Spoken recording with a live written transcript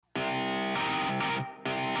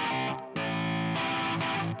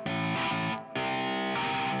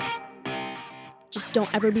just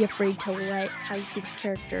don't ever be afraid to let how you see this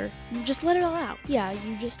character, just let it all out. Yeah,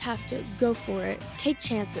 you just have to go for it. Take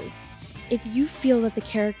chances. If you feel that the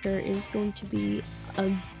character is going to be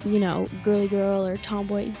a, girly girl or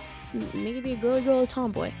tomboy, make it be a girly girl or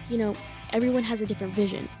tomboy. Everyone has a different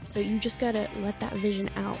vision, so you just gotta let that vision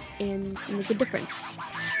out and make a difference.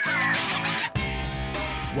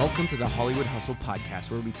 Welcome to the Hollywood Hustle Podcast,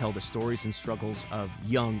 where we tell the stories and struggles of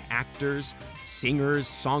young actors, singers,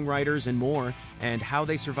 songwriters, and more, and how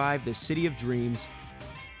they survive the city of dreams,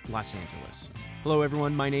 Los Angeles. Hello,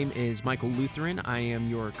 everyone. My name is Michael Lutheran. I am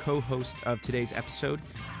your co-host of today's episode,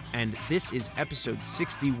 and this is episode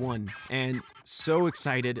 61. And so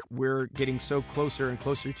excited. We're getting so closer and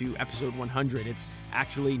closer to episode 100. It's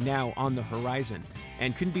actually now on the horizon,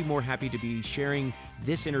 and couldn't be more happy to be sharing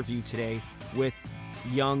this interview today with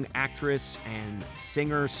young actress and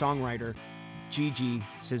singer-songwriter Gigi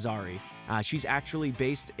Cesare. She's actually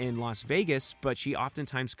based in Las Vegas, but she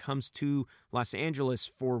oftentimes comes to Los Angeles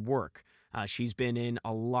for work. She's been in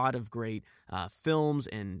a lot of great films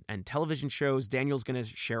and television shows. Daniel's going to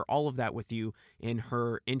share all of that with you in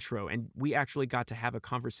her intro. And we actually got to have a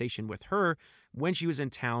conversation with her when she was in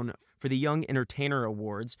town for the Young Entertainer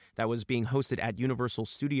Awards that was being hosted at Universal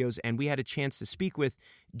Studios. And we had a chance to speak with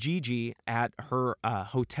Gigi at her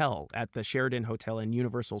hotel, at the Sheraton Hotel in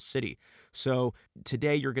Universal City. So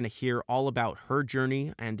today you're going to hear all about her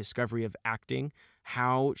journey and discovery of acting,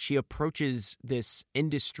 how she approaches this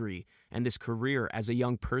industry and this career as a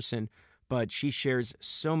young person, but she shares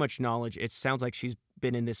so much knowledge. It sounds like she's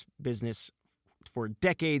been in this business for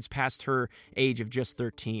decades past her age of just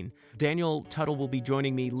 13. Daniel Tuttle will be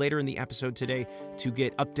joining me later in the episode today to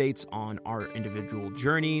get updates on our individual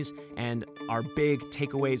journeys and our big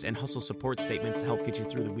takeaways and hustle support statements to help get you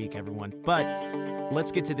through the week, everyone. But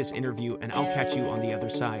let's get to this interview, and I'll catch you on the other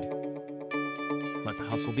side. Let the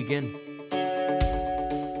hustle begin.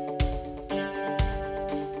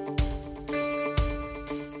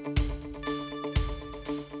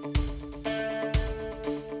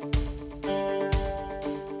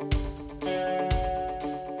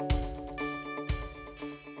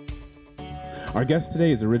 Our guest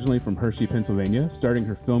today is originally from Hershey, Pennsylvania. Starting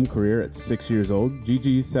her film career at 6 years old,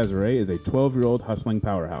 Gigi Cesare is a 12-year-old hustling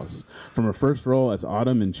powerhouse. From her first role as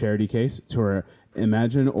Autumn in Charity Case to her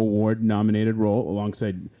Imagine Award-nominated role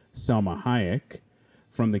alongside Selma Hayek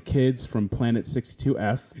from The Kids from Planet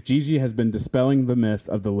 62F, Gigi has been dispelling the myth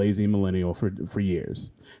of the lazy millennial for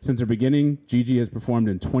years. Since her beginning, Gigi has performed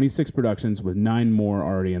in 26 productions with 9 more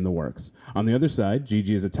already in the works. On the other side,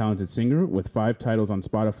 Gigi is a talented singer with 5 titles on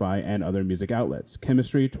Spotify and other music outlets: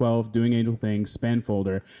 Chemistry, 12, Doing Angel Things,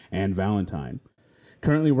 Spanfolder, and Valentine.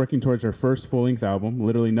 Currently working towards her first full-length album,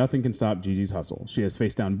 literally nothing can stop Gigi's hustle. She has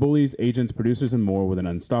faced down bullies, agents, producers, and more with an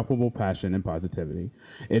unstoppable passion and positivity.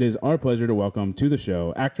 It is our pleasure to welcome to the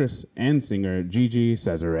show actress and singer Gigi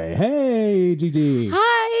Cesare. Hey, Gigi.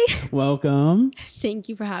 Hi. Welcome. Thank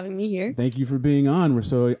you for having me here. Thank you for being on. We're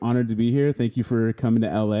so honored to be here. Thank you for coming to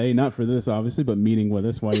LA. Not for this, obviously, but meeting with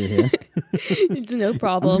us while you're here. It's no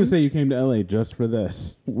problem. I was going to say you came to LA just for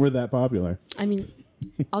this. We're that popular. I mean,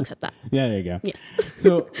 I'll accept that. Yeah, there you go. Yes.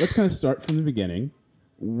 So let's kind of start from the beginning.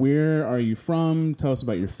 Where are you from? Tell us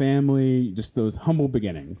about your family, just those humble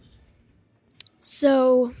beginnings.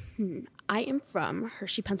 So, I am from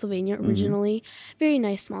Hershey, Pennsylvania, originally. Very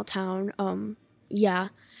nice small town. Yeah.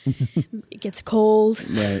 It gets cold.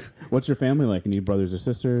 Right. What's your family like? Any brothers or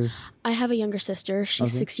sisters? I have a younger sister.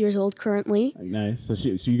 She's 6 years old currently. Nice. So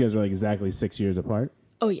you guys are like exactly 6 years apart?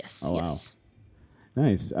 Oh, yes. Oh, yes. Wow.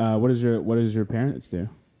 Nice. What does your parents do?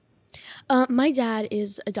 My dad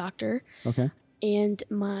is a doctor. Okay. And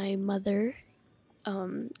my mother,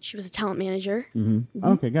 she was a talent manager. Mm-hmm.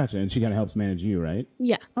 Okay, gotcha. And she kind of helps manage you, right?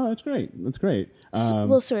 Yeah. Oh, that's great. That's great.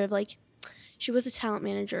 Well, sort of like, she was a talent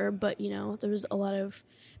manager, but, there was a lot of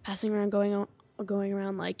passing around, going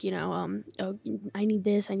around like, oh, I need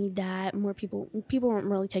this, I need that. More people weren't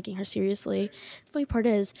really taking her seriously. The funny part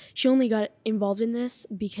is, she only got involved in this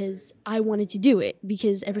because I wanted to do it.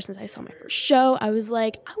 Because ever since I saw my first show, I was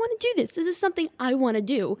like, I want to do this. This is something I want to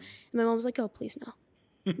do. And my mom was like, oh, please, no.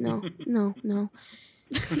 No.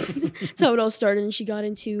 That's how it all started. And she got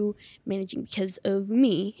into managing because of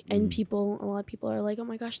me. And a lot of people are like, oh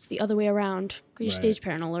my gosh, it's the other way around. Your stage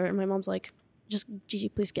parent alert. And my mom's like, just, Gigi,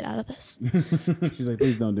 please get out of this. She's like,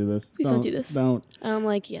 please don't do this. Please don't do this. Don't. And I'm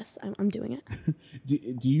like, yes, I'm doing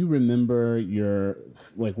it. Do you remember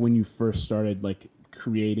when you first started like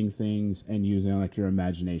creating things and using like your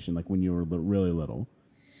imagination, like when you were really little?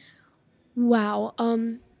 Wow.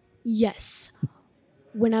 Yes.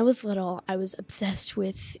 When I was little, I was obsessed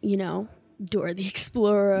with, Dora the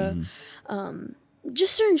Explorer,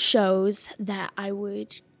 just certain shows that I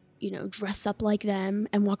would, dress up like them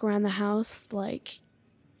and walk around the house like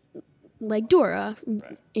Dora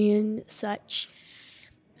and such.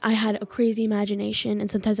 I had a crazy imagination, and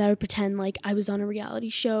sometimes I would pretend like I was on a reality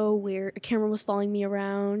show where a camera was following me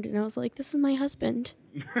around, and I was like, "This is my husband.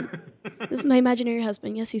 This is my imaginary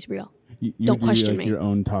husband. Yes, he's real. You Don't do question like me." your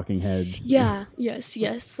own talking heads. Yeah,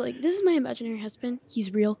 yes. Like, this is my imaginary husband.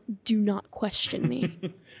 He's real. Do not question me.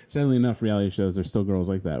 Sadly enough, reality shows, there's still girls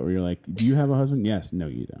like that where you're like, do you have a husband? Yes. No,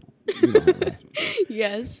 you don't. You don't have a husband.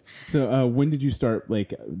 Yes. So when did you start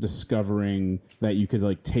like discovering that you could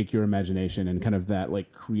like take your imagination and kind of that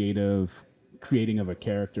like creating of a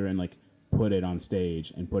character and like put it on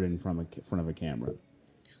stage and put it in front of a camera?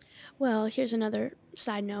 Well, here's another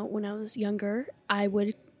side note. When I was younger, I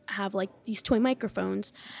would have like these toy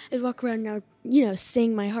microphones. I'd walk around and I would,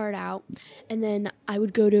 sing my heart out. And then I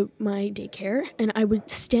would go to my daycare and I would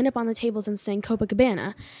stand up on the tables and sing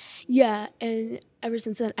Copacabana. Yeah, and ever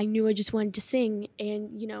since then, I knew I just wanted to sing.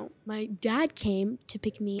 And, my dad came to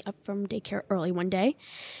pick me up from daycare early one day.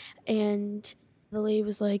 And the lady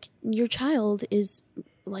was like, "Your child is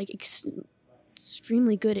like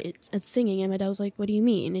extremely good at singing." And my dad was like, "What do you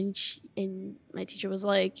mean?" And my teacher was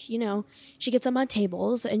like, she gets up on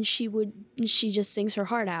tables and she just sings her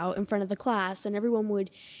heart out in front of the class, and I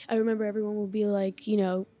remember everyone would be like,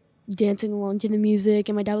 dancing along to the music,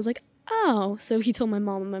 and my dad was like, "Oh." So he told my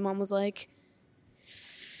mom, and my mom was like,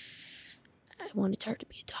 "I wanted her to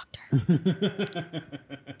be a doctor."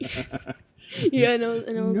 Yeah, and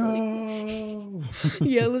I was like,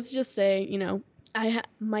 yeah, let's just say,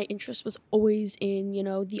 my interest was always in,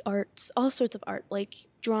 the arts, all sorts of art, like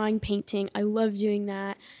drawing, painting. I loved doing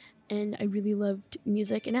that, and I really loved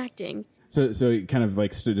music and acting. So it kind of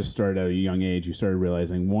like just started at a young age. You started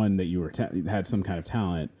realizing, one, that you had some kind of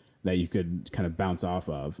talent that you could kind of bounce off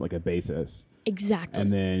of, like a basis. Exactly.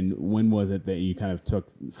 And then when was it that you kind of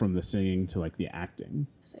took from the singing to like the acting?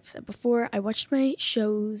 As I've said before, I watched my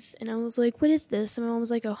shows, and I was like, "What is this?" And my mom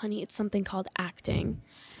was like, "Oh, honey, it's something called acting."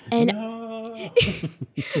 And No.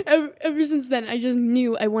 ever since then, I just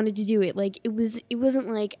knew I wanted to do it. Like, it wasn't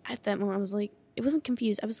like at that moment I was like, it wasn't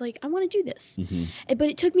confused. I was like, I want to do this. Mm-hmm. But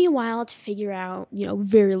it took me a while to figure out,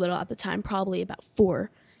 very little at the time, probably about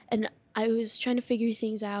 4. And I was trying to figure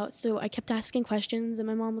things out. So I kept asking questions, and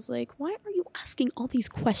my mom was like, "Why are you asking all these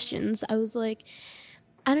questions?" I was like,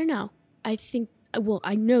 "I don't know. I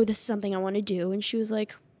know this is something I want to do." And she was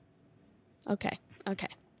like, okay.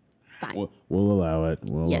 Fine. We'll allow it.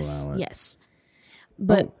 Yes.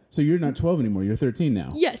 But so you're not 12 anymore. You're 13 now.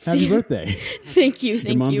 Yes. Happy birthday. Thank you.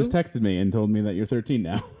 Your mom just texted me and told me that you're 13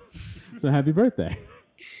 now. So happy birthday.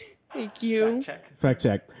 Thank you. Fact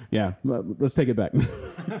check. Yeah. Let's take it back.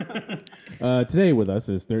 Today with us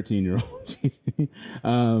is 13-year-old Gigi.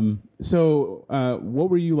 So what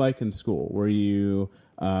were you like in school? Were you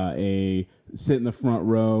a sit in the front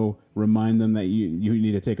row, remind them that you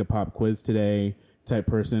need to take a pop quiz today type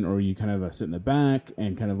person, or you kind of sit in the back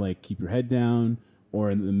and kind of like keep your head down,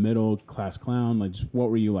 or in the middle, class clown? Like, just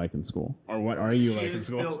what were you like in school, or what are you like in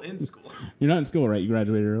school? Still in school. You're not in school, right? You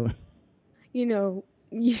graduated early.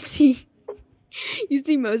 You see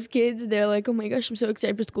most kids, they're like, "Oh my gosh, I'm so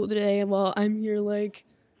excited for school today." Well, I'm here like,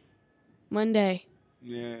 Monday.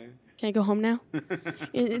 Yeah. Can I go home now?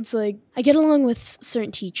 It's like, I get along with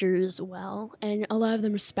certain teachers well, and a lot of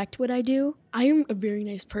them respect what I do. I am a very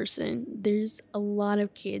nice person. There's a lot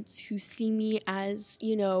of kids who see me as,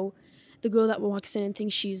 the girl that walks in and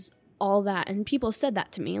thinks she's all that. And people have said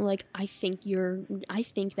that to me. Like, I think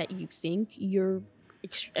that you think you're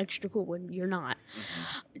extra cool when you're not.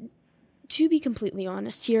 Mm-hmm. To be completely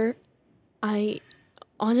honest here, I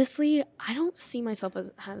don't see myself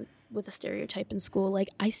as with a stereotype in school.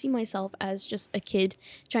 Like, I see myself as just a kid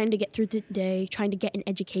trying to get through the day, trying to get an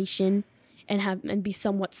education and be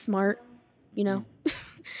somewhat smart,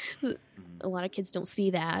 A lot of kids don't see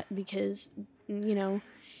that because, when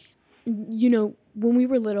we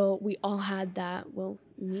were little, we all had that. Well,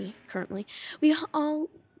 me currently, we all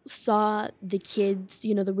saw the kids,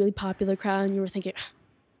 the really popular crowd, and you were thinking,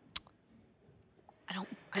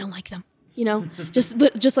 I don't like them,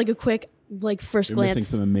 just like a quick, like, first You're glance.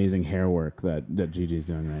 missing some amazing hair work that Gigi's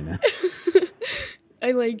doing right now.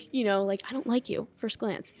 I I don't like you, first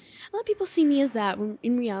glance. A lot of people see me as that when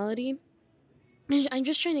in reality, I'm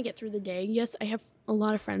just trying to get through the day. Yes, I have a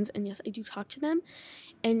lot of friends, and yes, I do talk to them,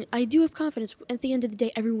 and I do have confidence. At the end of the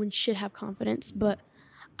day, everyone should have confidence, but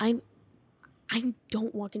I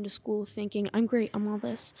don't walk into school thinking I'm great, I'm all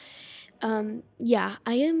this. I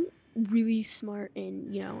am really smart,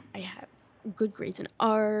 and I have good grades in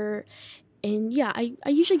art, and I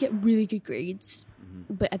usually get really good grades.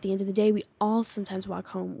 But at the end of the day, we all sometimes walk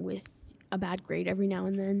home with a bad grade every now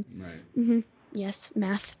and then. Right. Yes,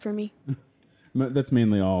 math for me. That's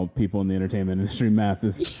mainly all people in the entertainment industry. Math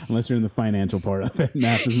is, unless you're in the financial part of it,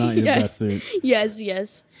 math is not your best suit.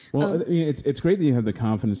 Yes. Well, it's great that you have the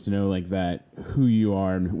confidence to know like that who you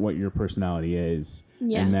are and what your personality is,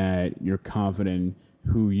 and that you're confident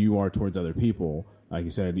who you are towards other people. Like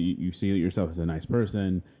you said, you see yourself as a nice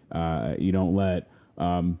person. You don't let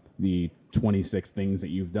the 26 things that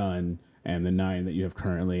you've done and the 9 that you have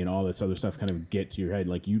currently and all this other stuff kind of get to your head.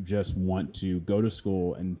 Like you just want to go to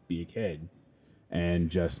school and be a kid and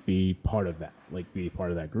just be part of that, like be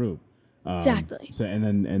part of that group. Exactly. So and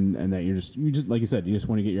then and that you just like you said, you just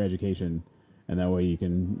want to get your education, and that way you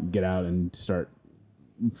can get out and start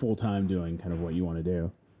full time doing kind of what you want to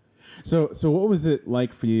do. So what was it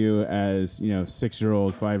like for you as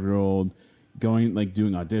 6-year-old, 5-year-old, going like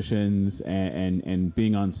doing auditions and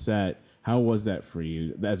being on set? How was that for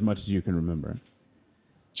you, as much as you can remember?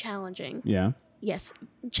 Challenging. Yeah. Yes,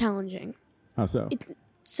 challenging. How so? It's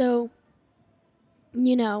so.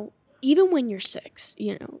 Even when you're 6,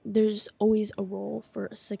 there's always a role for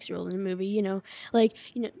a 6-year-old in a movie,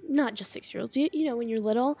 not just 6-year-olds, when you're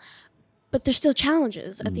little, but there's still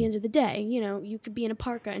challenges at the end of the day. You could be in a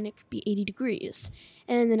parka and it could be 80 degrees.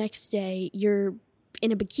 And the next day you're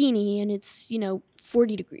in a bikini and it's,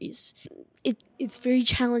 40 degrees. It's very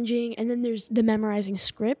challenging. And then there's the memorizing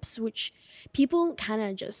scripts, which people kind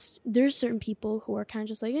of there's certain people who are kind of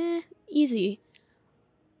just like, easy.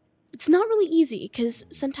 It's not really easy because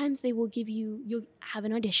sometimes you'll have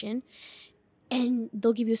an audition and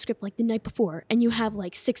they'll give you a script like the night before and you have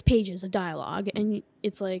like 6 pages of dialogue and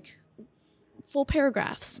it's like full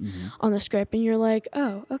paragraphs on the script and you're like,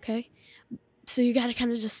 oh, okay. So you got to kind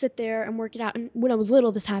of just sit there and work it out. And when I was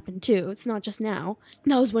little, this happened too. It's not just now.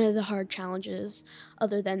 That was one of the hard challenges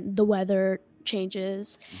other than the weather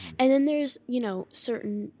changes. And then there's,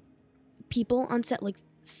 certain people on set, like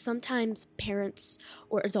sometimes parents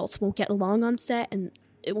or adults won't get along on set and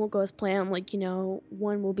it won't go as planned. Like,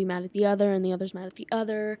 one will be mad at the other and the other's mad at the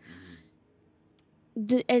other.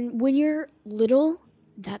 And when you're little,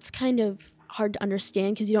 that's kind of hard to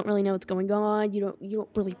understand because you don't really know what's going on. You don't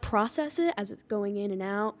really process it as it's going in and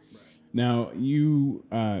out. Now,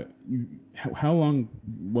 how long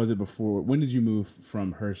was it before? When did you move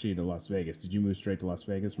from Hershey to Las Vegas? Did you move straight to Las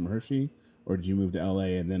Vegas from Hershey, or did you move to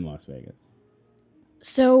LA and then Las Vegas?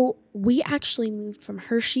 So we actually moved from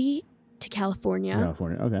Hershey to California.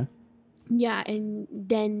 Okay. Yeah, and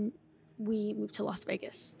then we moved to Las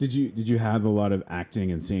Vegas. Did you have a lot of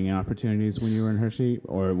acting and singing opportunities when you were in Hershey,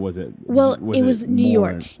 or was it? It was New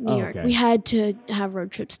York. New York. Okay. We had to have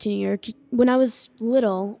road trips to New York. When I was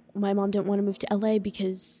little, my mom didn't want to move to LA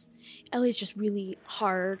because LA is just really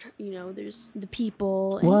hard. There's the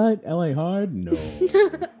people. What? LA hard? No.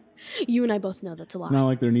 You and I both know that's a lie. It's not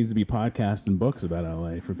like there needs to be podcasts and books about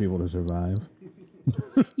LA for people to survive.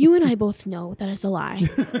 You and I both know that is a lie.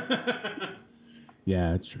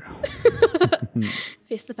 Yeah, it's true.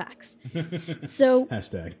 Face the facts. So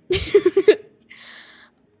Hashtag.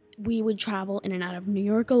 we would travel in and out of New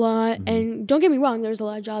York a lot. And don't get me wrong, there's a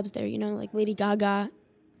lot of jobs there. Like Lady Gaga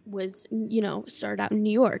was, started out in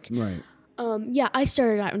New York. Right. Yeah, I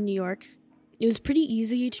started out in New York. It was pretty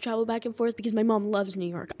easy to travel back and forth because my mom loves New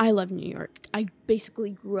York. I love New York. I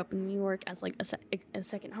basically grew up in New York as like a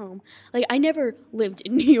second home. Like I never lived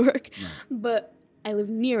in New York, but I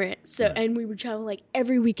lived near it. So and we would travel like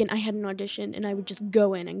every weekend. I had an audition and I would just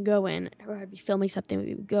go in, or I'd be filming something.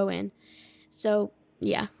 We would go in. So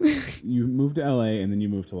yeah. You moved to LA and then you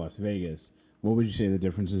moved to Las Vegas. What would you say the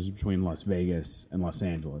differences between Las Vegas and Los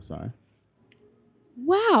Angeles are?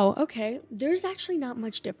 Wow. Okay. There's actually not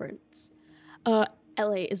much difference.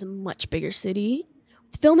 LA is a much bigger city.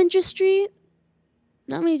 The film industry,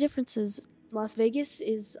 not many differences. Las Vegas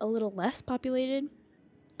is a little less populated.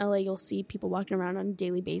 LA, you'll see people walking around on a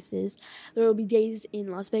daily basis. There will be days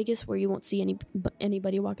in Las Vegas where you won't see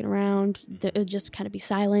anybody walking around. It'll just kind of be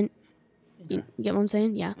silent. You get what I'm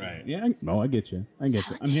saying? Yeah. Right. Yeah. I get you.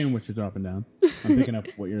 I'm hearing what you're dropping down. I'm picking up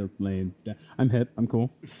what you're laying down. I'm hip. I'm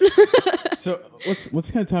cool. So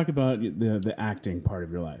let's kind of talk about the acting part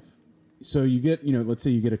of your life. So you get, let's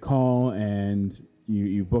say you get a call and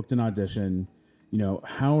you booked an audition.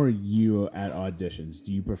 How are you at auditions?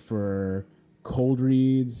 Do you prefer cold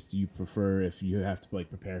reads? Do you prefer if you have to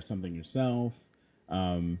prepare something yourself?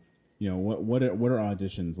 What are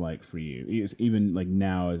auditions like for you? Even like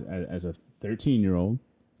now as a 13-year-old.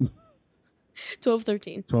 12,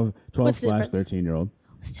 13. 12/13-year-old.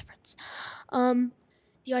 What's the difference?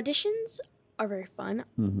 The auditions are very fun.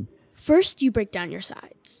 Mm-hmm. First, you break down your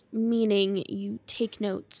sides, meaning you take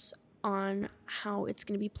notes on how it's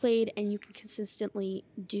going to be played, and you can consistently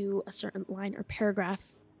do a certain line or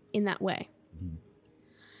paragraph in that way.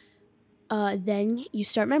 Then you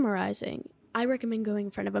start memorizing. I recommend going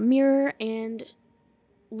in front of a mirror and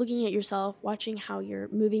looking at yourself, watching how you're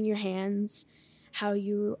moving your hands, how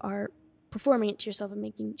you are performing it to yourself, and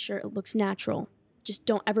making sure it looks natural. Just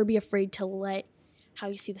don't ever be afraid to let how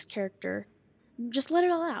you see this character, just let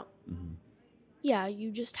it all out. Yeah,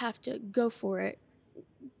 you just have to go for it.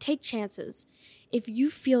 Take chances. If you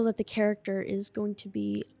feel that the character is going to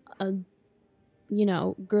be a,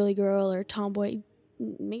 girly girl or tomboy,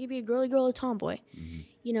 make it be a girly girl or tomboy.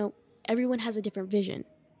 Everyone has a different vision.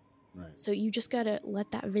 Right. So you just got to let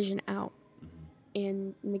that vision out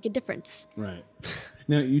and make a difference. Right.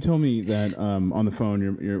 Now, you told me that on the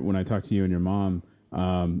phone, when I talked to you and your mom,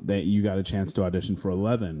 that you got a chance to audition for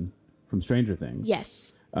Eleven from Stranger Things.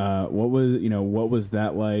 Yes. What was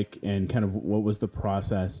that like, and kind of what was the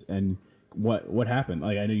process, and what happened?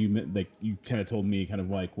 Like, I know you kind of told me kind of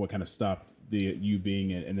like what kind of stopped you being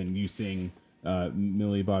it, and then you seeing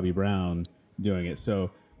Millie Bobby Brown doing it.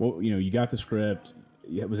 So, you got the script.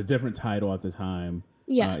 It was a different title at the time.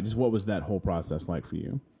 Yeah. Just what was that whole process like for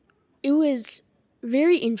you? It was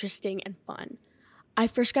very interesting and fun. I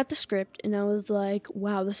first got the script and I was like,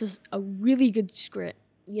 wow, this is a really good script.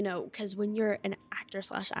 Because when you're an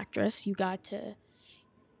actor/actress, you've got to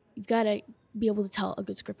be able to tell a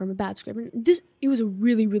good script from a bad script. And it was a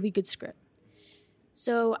really, really good script.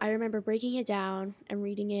 So I remember breaking it down and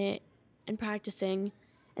reading it and practicing.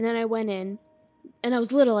 And then I went in, and I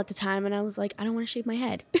was little at the time, and I was like, I don't want to shave my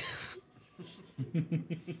head.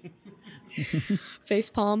 Face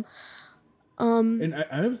palm. And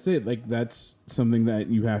I would say, like, that's something that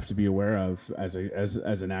you have to be aware of as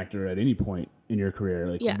an actor at any point in your career.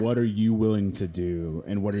 Like, what are you willing to do,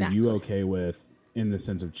 and what are you okay with in the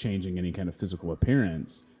sense of changing any kind of physical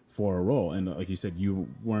appearance for a role? And like you said, you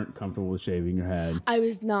weren't comfortable with shaving your head. I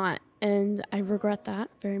was not, and I regret that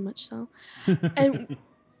very much so. And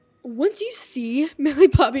once you see Millie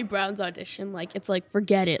Bobby Brown's audition, like, it's like,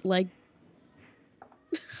 forget it. Like,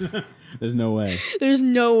 There's no way. There's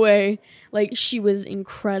no way. Like, she was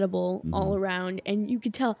incredible all around, and you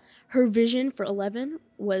could tell her vision for 11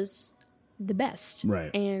 was the best.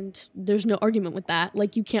 Right. And there's no argument with that.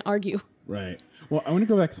 Like, you can't argue. Right. Well, I want to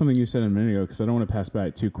go back to something you said a minute ago, because I don't want to pass by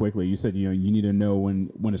it too quickly. You said, you need to know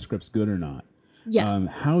when a script's good or not. Yeah.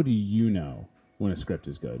 How do you know when a script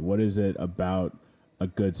is good? What is it about a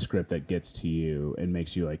good script that gets to you and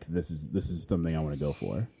makes you like, this is something I want to go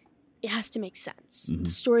for? It has to make sense. The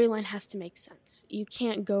storyline has to make sense. You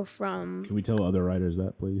can't go from... Can we tell other writers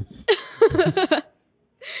that, please?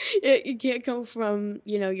 You can't go from,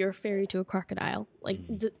 your fairy to a crocodile. Like,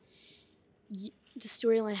 the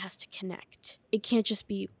storyline has to connect. It can't just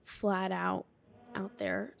be flat out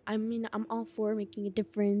there. I mean, I'm all for making a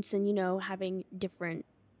difference and, having different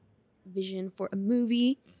vision for a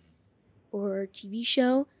movie or TV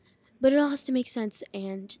show. But it all has to make sense,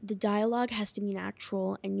 and the dialogue has to be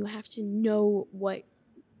natural, and you have to know what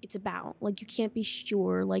it's about. Like, you can't be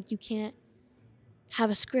sure. Like, you can't have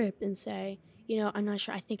a script and say, I'm not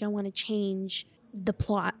sure. I think I want to change the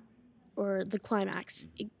plot or the climax.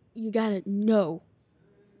 You got to know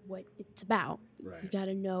what it's about. Right. You got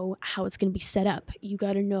to know how it's going to be set up. You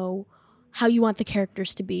got to know how you want the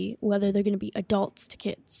characters to be, whether they're going to be adults to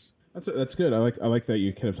kids. That's good. I like that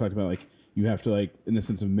you kind of talked about, like, you have to, like, in the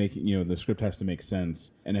sense of making, the script has to make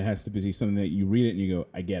sense, and it has to be something that you read it and you go,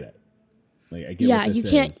 I get it. Like, I get what this is. You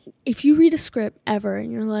can't, if you read a script ever and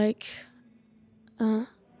you're like,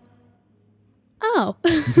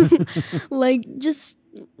 like, just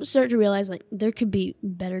start to realize, like, there could be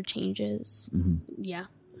better changes. Yeah.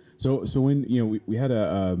 So when, we had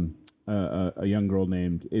a young girl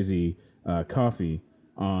named Izzy Coffey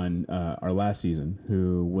on our last season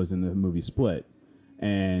who was in the movie Split.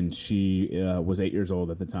 And she was 8 years old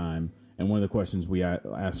at the time. And one of the questions we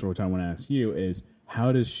asked her, which I want to ask you, is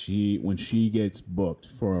how does she, when she gets booked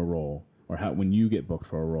for a role, or when you get booked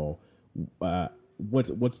for a role,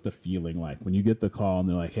 what's the feeling like when you get the call and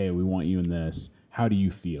they're like, hey, we want you in this? How do you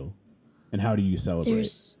feel, and how do you celebrate?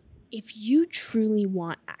 If you truly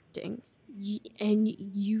want acting, and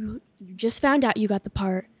you just found out you got the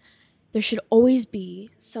part, there should always be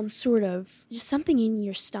some sort of, just something in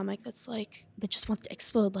your stomach that's like, that just wants to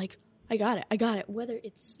explode. Like, I got it. Whether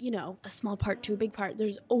it's, a small part to a big part,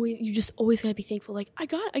 you just always gotta be thankful. Like, I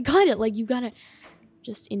got it. Like, you gotta,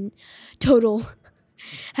 just in total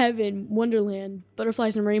heaven, wonderland,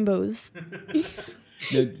 butterflies and rainbows.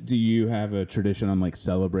 Now, do you have a tradition on, like,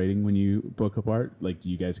 celebrating when you book a part? Like, do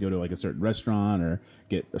you guys go to, like, a certain restaurant or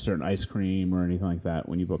get a certain ice cream or anything like that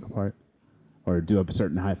when you book a part? or do a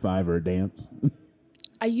certain high five or a dance?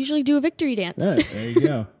 I usually do a victory dance. Yeah, there you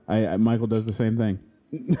go. Michael does the same thing.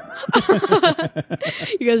 You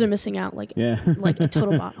guys are missing out, like a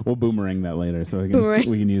total bot. We'll boomerang that later, so we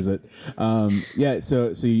can use it.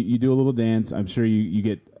 So you do a little dance. I'm sure you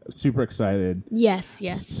get super excited. Yes.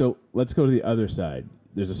 So let's go to the other side.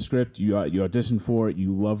 There's a script you auditioned for it.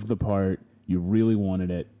 You loved the part. You really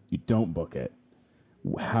wanted it. You don't book it.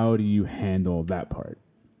 How do you handle that part?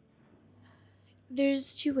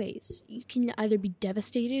 There's two ways. You can either be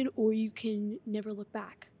devastated or you can never look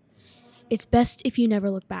back. It's best if you never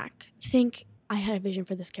look back. Think, I had a vision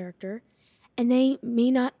for this character, and they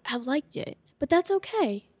may not have liked it, but that's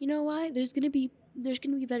okay. You know why? There's gonna be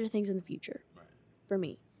better things in the future. For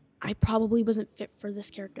me, I probably wasn't fit for this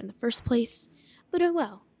character in the first place, but oh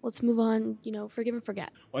well. Let's move on. Forgive and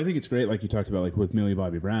forget. Well, I think it's great, like you talked about, like with Millie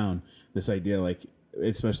Bobby Brown. This idea, like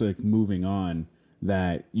especially like moving on,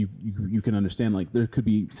 that you can understand. Like there could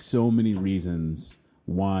be so many reasons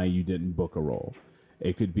why you didn't book a role.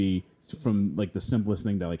 It could be from like the simplest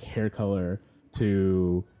thing to like hair color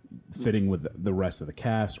to fitting with the rest of the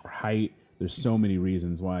cast or height. There's so many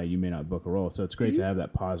reasons why you may not book a role. So it's great to have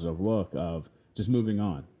that positive look of just moving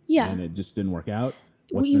on. Yeah. And it just didn't work out.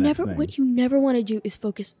 What you never want to do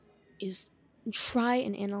is try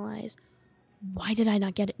and analyze, why did I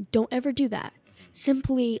not get it? Don't ever do that.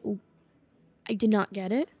 Simply, I did not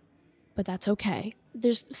get it, but that's okay.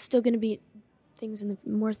 There's still going to be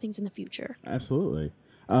more things in the future. Absolutely.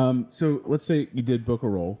 So let's say you did book a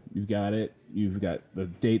role. You've got it. You've got the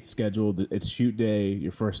date scheduled. It's shoot day,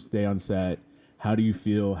 your first day on set. How do you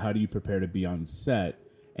feel? How do you prepare to be on set?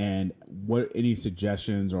 And any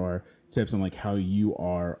suggestions or tips on like how you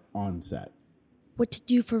are on set? What to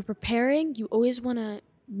do for preparing? You always want to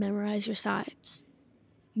memorize your sides.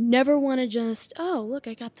 You never want to just, oh, look,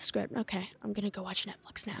 I got the script. Okay, I'm going to go watch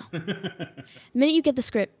Netflix now. The minute you get the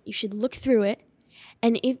script, you should look through it.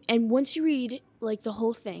 And once you read like the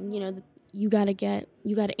whole thing, you got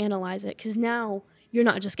to analyze it, because now you're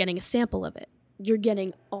not just getting a sample of it. You're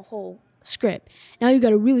getting a whole script. Now you got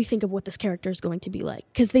to really think of what this character is going to be like,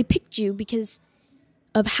 because they picked you because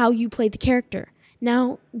of how you played the character.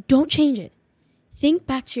 Now, don't change it. Think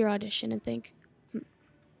back to your audition and think,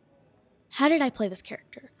 how did I play this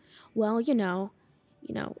character? Well,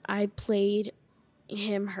 I played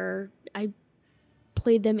him, her. I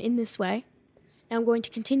played them in this way. Now I'm going to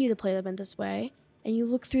continue to play them in this way. And you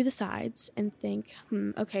look through the sides and think,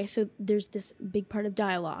 okay, so there's this big part of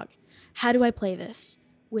dialogue. How do I play this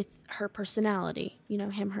with her personality?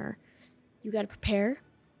 Him, her. You got to prepare,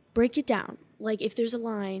 break it down. Like if there's a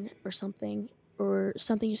line or something you're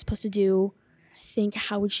supposed to do, think,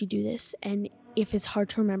 how would she do this? And if it's hard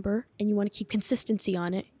to remember and you want to keep consistency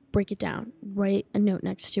on it, break it down. Write a note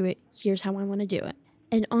next to it. Here's how I want to do it.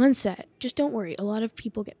 And on set, just don't worry. A lot of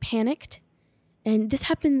people get panicked. And this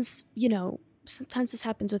happens, sometimes this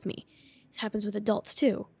happens with me. This happens with adults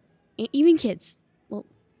too. Even kids. Well,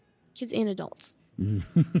 kids and adults.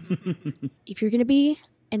 If you're going to be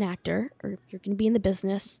an actor or if you're going to be in the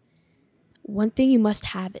business, one thing you must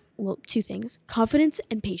have, two things, confidence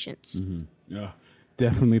and patience. Mm-hmm. Yeah,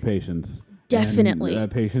 definitely patience. Definitely.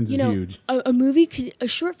 And, patience is huge. A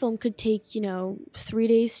short film could take, 3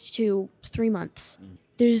 days to 3 months.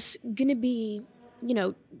 There's going to be,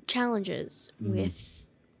 challenges with,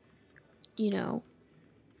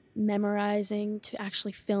 memorizing to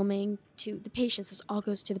actually filming to the patience. This all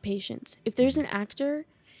goes to the patience. If there's an actor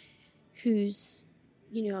who's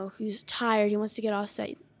tired, he wants to get off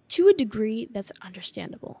set, to a degree, that's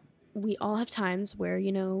understandable. We all have times where,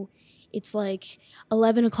 it's like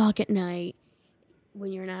 11 o'clock at night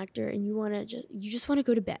when you're an actor and you just want to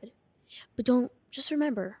go to bed. But just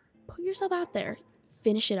remember, put yourself out there,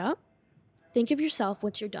 finish it up, think of yourself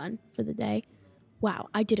once you're done for the day. Wow,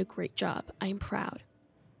 I did a great job. I am proud.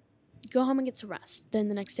 Go home and get some rest. Then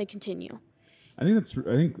the next day, continue. I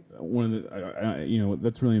think one of the,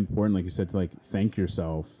 that's really important. Like you said, to like thank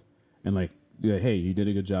yourself and like, hey, you did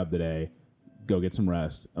a good job today. Go get some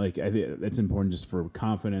rest. Like I think it's important just for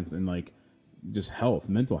confidence and like just health,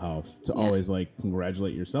 mental health, to always like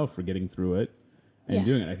congratulate yourself for getting through it and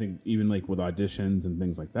doing it. I think even like with auditions and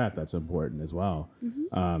things like that, that's important as well.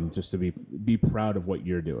 Mm-hmm. Just to be proud of what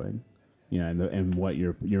you're doing, and what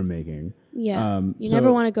you're making. Yeah. You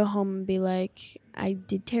never want to go home and be like, I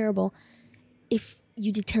did terrible. If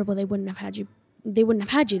you did terrible, they wouldn't have had you. They wouldn't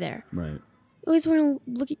have had you there. Right. You always want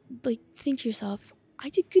to think to yourself, I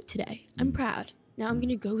did good today. I'm proud. Now I'm going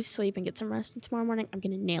to go sleep and get some rest. And tomorrow morning, I'm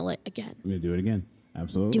going to nail it again. I'm going to do it again.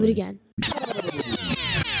 Absolutely. Do it again.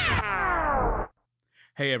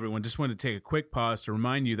 Hey, everyone. Just wanted to take a quick pause to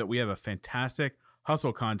remind you that we have a fantastic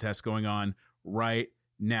hustle contest going on right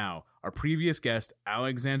now. Our previous guest,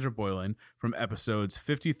 Alexandra Boylan, from episodes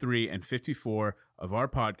 53 and 54 of our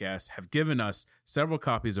podcast, have given us several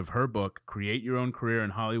copies of her book, Create Your Own Career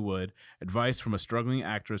in Hollywood, Advice from a Struggling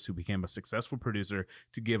Actress Who Became a Successful Producer,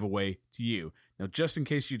 to give away to you. Now, just in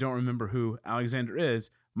case you don't remember who Alexandra is,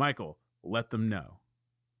 Michael, let them know.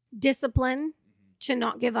 Discipline, to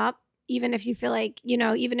not give up. Even if you feel like,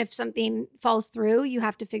 even if something falls through, you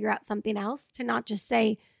have to figure out something else, to not just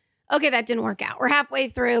say, okay, that didn't work out. We're halfway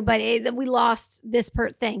through, but we lost this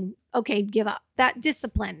thing. Okay, give up. That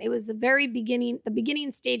discipline. It was the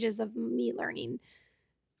beginning stages of me learning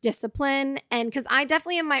discipline. And because I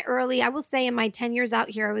definitely in my 10 years out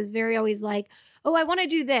here, I was very always like, oh, I want to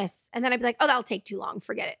do this. And then I'd be like, oh, that'll take too long.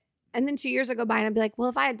 Forget it. And then 2 years would go by and I'd be like, well,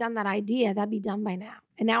 if I had done that idea, that'd be done by now.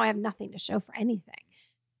 And now I have nothing to show for anything.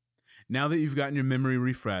 Now that you've gotten your memory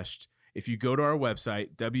refreshed, if you go to our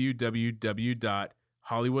website,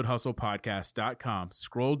 www.hollywoodhustlepodcast.com,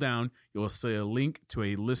 scroll down, you will see a link to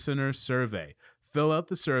a listener survey. Fill out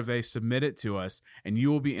the survey, submit it to us, and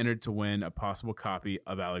you will be entered to win a possible copy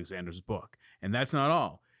of Alexandra's book. And that's not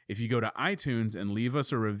all. If you go to iTunes and leave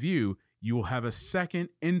us a review, you will have a second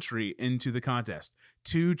entry into the contest.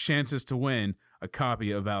 2 chances to win a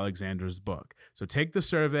copy of Alexandra's book. So take the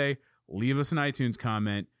survey, leave us an iTunes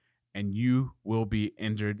comment, and you will be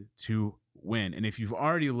entered to win. And if you've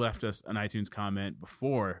already left us an iTunes comment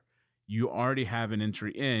before, you already have an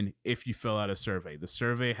entry in if you fill out a survey. The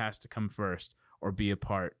survey has to come first or be a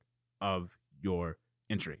part of your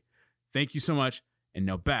entry. Thank you so much. And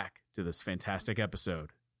now back to this fantastic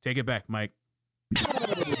episode. Take it back, Mike.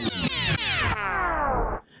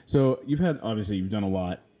 So you've done a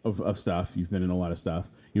lot of stuff. You've been in a lot of stuff.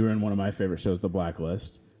 You were in one of my favorite shows, The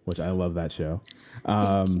Blacklist, which I love that show.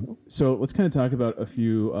 So let's kind of talk about a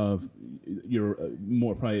few of your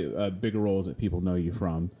more probably bigger roles that people know you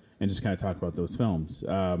from, and just kind of talk about those films.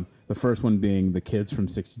 The first one being The Kids from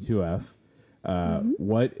 62F.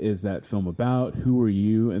 What is that film about? Who were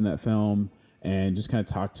you in that film? And just kind of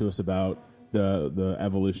talk to us about the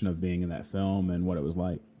evolution of being in that film and what it was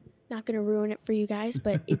like. Not going to ruin it for you guys,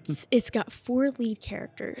 but it's got 4 lead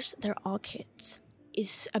characters. They're all kids.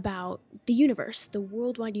 It's about the universe, the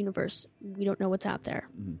worldwide universe. We don't know what's out there.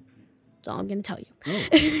 That's all I'm going to tell you.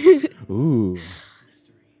 Oh. Ooh.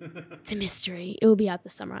 It's a mystery. It will be out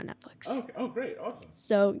this summer on Netflix. Oh, great. Awesome.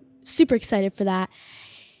 So super excited for that.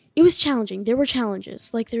 It was challenging. There were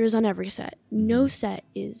challenges like there is on every set. No set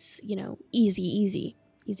is, easy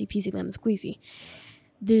peasy lemon squeezy.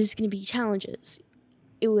 There's going to be challenges.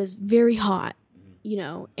 It was very hot,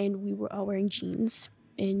 and we were all wearing jeans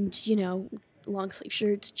and, long sleeve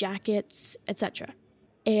shirts, jackets, etc.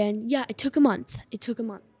 And yeah, it took a month.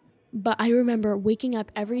 But I remember waking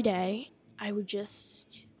up every day. I would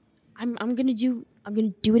just, I'm gonna do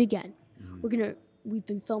it again. We've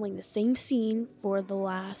been filming the same scene for the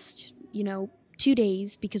last, 2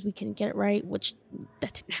 days because we couldn't get it right, which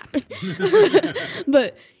that didn't happen.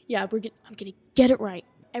 But yeah, I'm gonna get it right.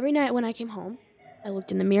 Every night when I came home, I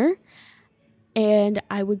looked in the mirror and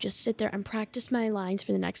I would just sit there and practice my lines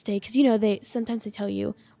for the next day. Cause sometimes they tell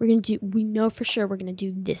you, we know for sure we're going to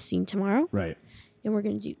do this scene tomorrow. Right. And we're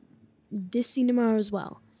going to do this scene tomorrow as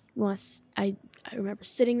well. I remember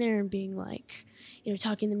sitting there and being like,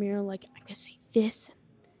 talking in the mirror, like, I'm going to say this,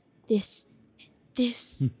 this, and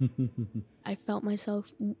this. I felt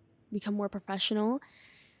myself become more professional,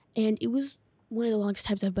 and it was one of the longest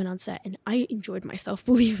times I've been on set, and I enjoyed myself,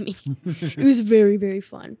 believe me. It was very, very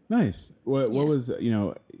fun. Nice. What was,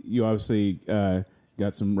 you obviously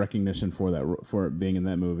got some recognition for being in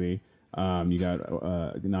that movie. You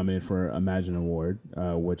got nominated for Imagine Award,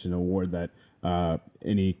 which is an award that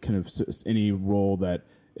any role that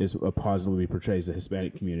is positively portrays the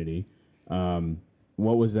Hispanic community.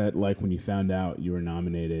 What was that like when you found out you were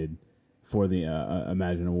nominated for the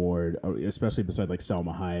Imagine Award, especially besides like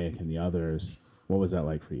Salma Hayek and the others? What was that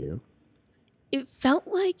like for you? It felt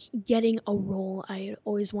like getting a role I had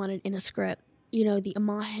always wanted in a script. The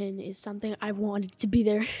Imagen is something I've wanted to be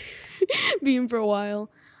there, being for a while.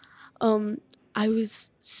 I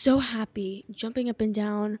was so happy, jumping up and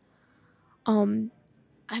down.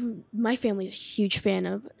 My family's a huge fan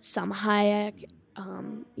of Salma Hayek,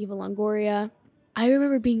 Eva Longoria. I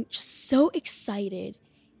remember being just so excited.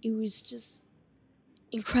 It was just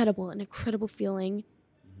incredible, an incredible feeling.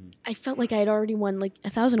 I felt like I had already won like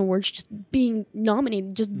 1,000 awards just being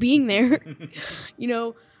nominated, just being there.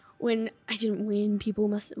 When I didn't win,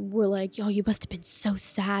 people were like, "Oh, you must have been so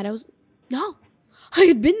sad." No, I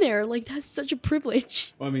had been there. Like, that's such a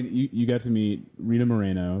privilege. Well, I mean, you got to meet Rita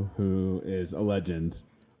Moreno, who is a legend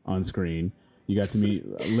on screen. You got to meet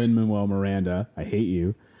Lin-Manuel Miranda. I hate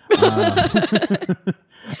you.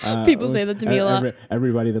 People say that to me a lot.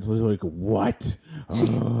 Everybody that's listening, like, what?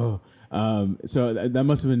 Oh. So that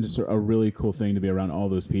must have been just a really cool thing to be around all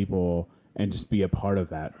those people and just be a part of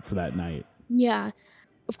that for that night. Yeah.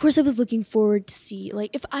 Of course, I was looking forward to see,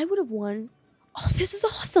 like, if I would have won, oh, this is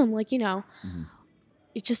awesome. Like,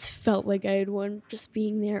 it just felt like I had won. Just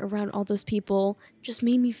being there around all those people just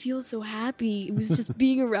made me feel so happy. It was just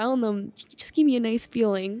being around them. It just gave me a nice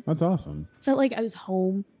feeling. That's awesome. Felt like I was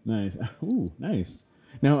home. Nice. Ooh, nice.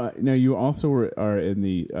 Now you also are in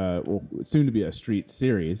the soon to be a Street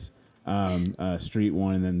series, Street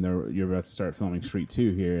 1, and then you're about to start filming Street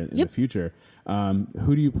 2 here in the future.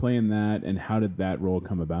 Who do you play in that, and how did that role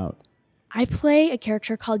come about? I play a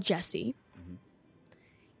character called Jessie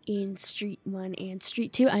in Street 1 and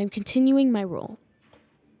Street 2. I am continuing my role.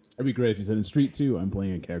 It'd be great if you said in Street 2, I'm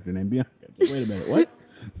playing a character named Bianca. So wait a minute, what?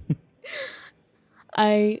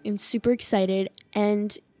 I am super excited,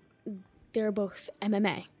 and they're both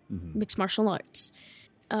MMA, mixed martial arts.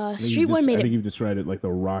 Street 1 made I it. think you've described it like the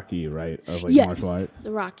Rocky, right, of like martial arts.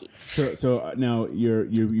 The Rocky. So now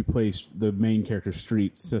you play the main character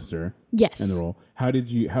Street's sister. Yes. In the role. How did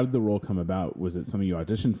the role come about? Was it something you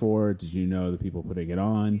auditioned for? Did you know the people putting it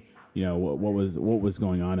on? What was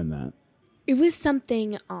going on in that? It was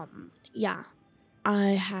something. I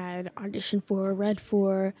had auditioned for, read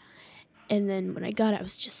for, and then when I got it, I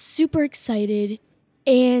was just super excited.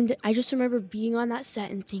 And I just remember being on that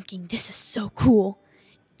set and thinking, "This is so cool."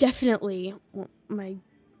 Definitely one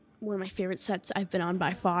of my favorite sets I've been on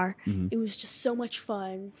by far. It was just so much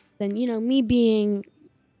fun. Then, me being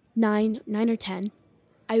 9 or 10,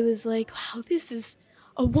 I was like, wow, this is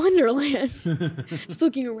a wonderland. Just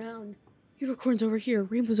looking around. Unicorns over here,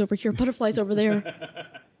 rainbows over here, butterflies over there.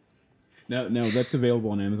 No, that's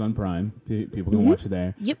available on Amazon Prime. People can watch it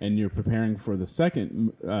there. Yep. And you're preparing for the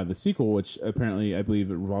second, the sequel, which apparently I believe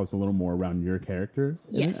it revolves a little more around your character.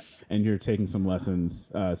 Yes. And you're taking some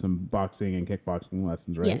lessons, some boxing and kickboxing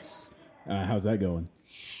lessons, right? Yes. How's that going?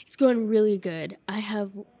 It's going really good. I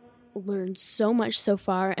have learned so much so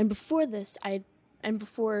far. And before this,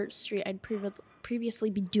 before Street, I'd previously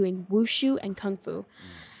been doing wushu and kung fu.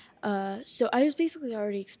 So I was basically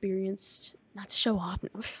already experienced. Not to show off, no.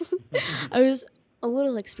 I was a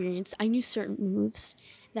little experienced. I knew certain moves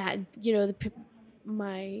that,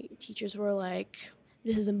 my teachers were like,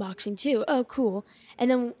 this is in boxing too. Oh, cool.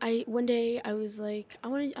 And then one day I was like, I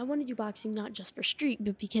want to do boxing not just for Street,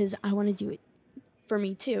 but because I want to do it for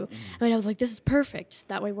me too. I mean, I was like, this is perfect.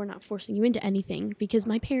 That way we're not forcing you into anything, because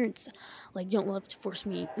my parents don't love to force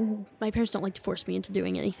me. My parents don't like to force me into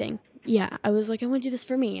doing anything. Yeah, I was like, I want to do this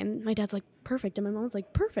for me. And my dad's like, perfect. And my mom was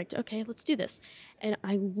like, perfect. Okay, let's do this. And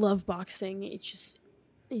I love boxing. It's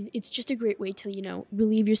just a great way to,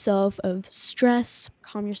 relieve yourself of stress,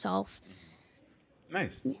 calm yourself.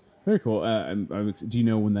 Nice. Very cool. Do you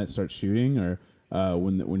know when that starts shooting, or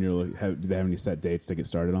when you're do they have any set dates to get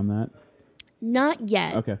started on that? Not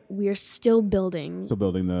yet. Okay. We're still building. Still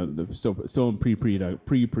building still in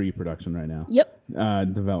pre-production right now.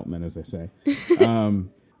 Yep. Development, as they say.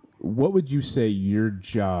 What would you say your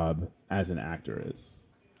job as an actor is?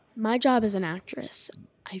 My job as an actress,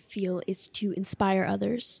 I feel, is to inspire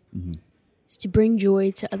others. It's to bring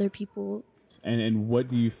joy to other people. And what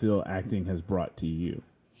do you feel acting has brought to you?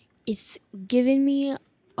 It's given me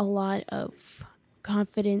a lot of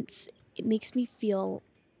confidence. It makes me feel,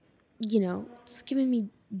 it's given me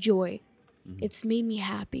joy. It's made me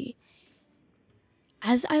happy.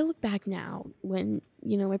 As I look back now, when,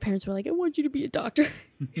 my parents were like, I want you to be a doctor,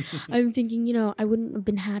 I'm thinking, I wouldn't have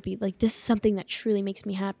been happy. Like, this is something that truly makes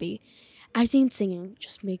me happy. Acting and singing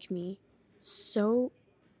just make me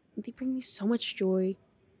they bring me so much joy.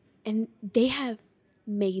 And they have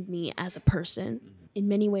made me as a person in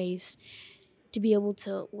many ways, to be able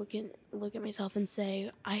to look at myself and say,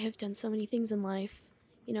 I have done so many things in life.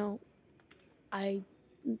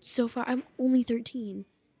 So far, I'm only 13.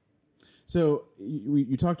 So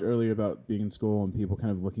you talked earlier about being in school and people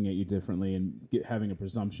kind of looking at you differently and having a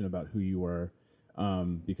presumption about who you were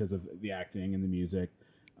because of the acting and the music.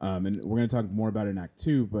 And we're going to talk more about it in Act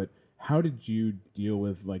 2, but how did you deal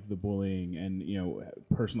with the bullying and,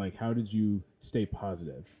 personally, how did you stay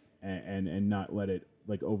positive and not let it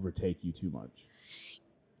overtake you too much?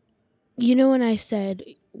 When I said,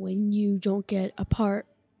 when you don't get a part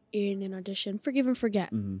in an audition, forgive and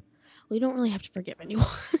forget. Well, you don't really have to forgive anyone.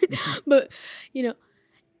 But,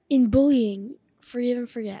 in bullying, forgive and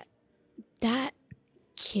forget. That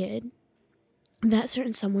kid, that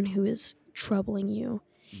certain someone who is troubling you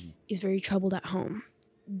is very troubled at home.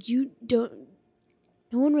 No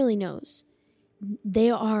one really knows. They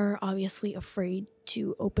are obviously afraid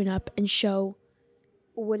to open up and show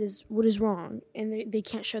what is wrong, and they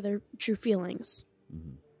can't show their true feelings.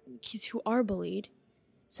 Kids who are bullied,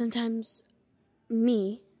 sometimes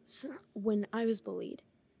when I was bullied,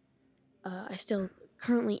 I still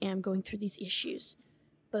currently am going through these issues,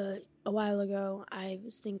 but a while ago I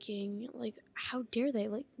was thinking, like, how dare they,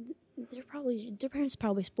 like, their parents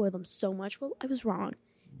probably spoiled them so much. Well, I was wrong,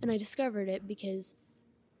 and I discovered it because,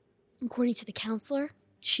 according to the counselor,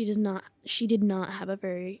 she did not have a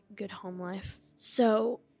very good home life.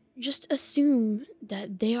 So just assume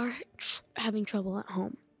that they are having trouble at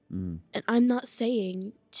home. And I'm not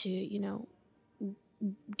saying to,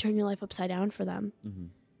 turn your life upside down for them.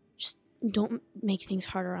 Just don't make things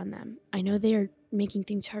harder on them. I know they are making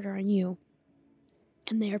things harder on you,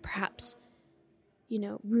 and they are perhaps,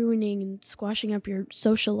 ruining and squashing up your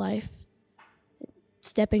social life,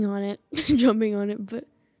 stepping on it, jumping on it, but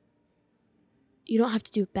you don't have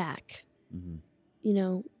to do it back.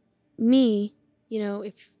 Me,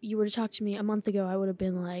 if you were to talk to me a month ago, I would have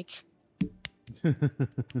been like,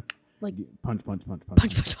 punch.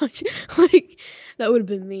 Like, that would have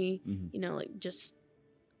been me. Just,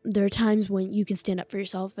 there are times when you can stand up for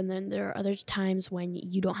yourself, and then there are other times when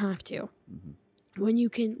you don't have to. When you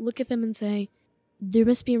can look at them and say, there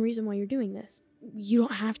must be a reason why you're doing this. You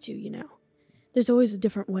don't have to, There's always a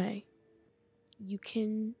different way. You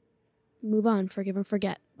can move on, forgive and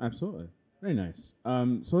forget. Absolutely. Very nice.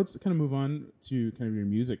 So let's kind of move on to kind of your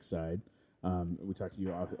music side. We talked to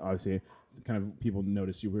you, obviously, kind of people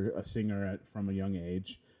noticed you were a singer from a young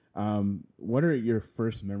age. What are your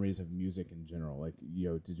first memories of music in general? Like,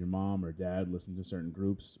 did your mom or dad listen to certain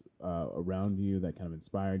groups around you that kind of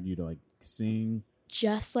inspired you to, like, sing?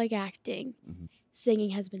 Just like acting,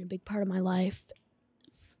 singing has been a big part of my life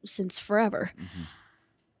since forever.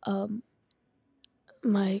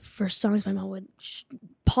 My first songs, my mom would,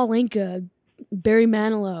 Paul Anka, Barry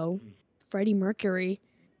Manilow, Freddie Mercury.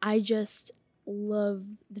 I just love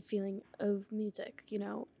the feeling of music.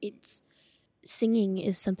 Singing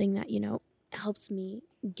is something that, helps me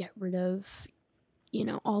get rid of,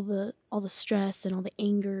 all the stress and all the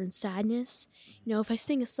anger and sadness. If I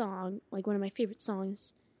sing a song, like one of my favorite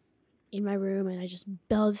songs, in my room, and I just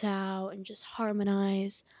belt out and just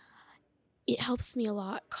harmonize, it helps me a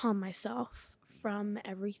lot calm myself from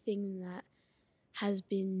everything that has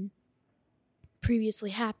been previously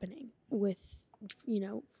happening with,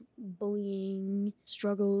 bullying,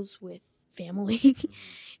 struggles with family.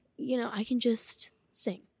 I can just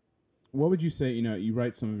sing. What would you say, you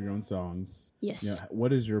write some of your own songs. Yes.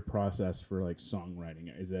 What is your process for, like,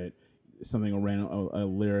 songwriting? Is it something a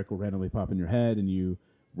lyric will randomly pop in your head and you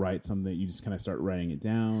write something that you just kind of start writing it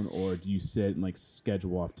down, or do you sit and, like,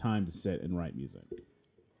 schedule off time to sit and write music?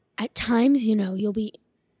 At times, you'll be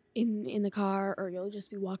in the car, or you'll just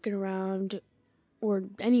be walking around or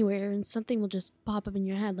anywhere, and something will just pop up in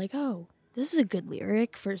your head, like, oh, this is a good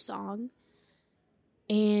lyric for a song.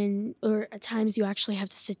 Or at times you actually have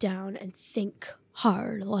to sit down and think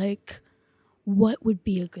hard, like, what would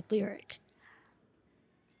be a good lyric?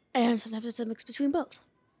 And sometimes it's a mix between both.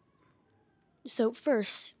 So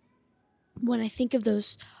first, when I think of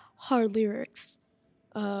those hard lyrics,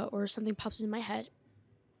 or something pops in my head,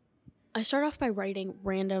 I start off by writing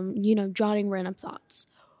jotting random thoughts.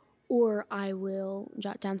 Or I will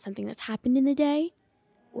jot down something that's happened in the day,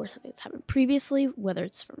 or something that's happened previously, whether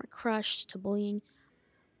it's from a crush to bullying.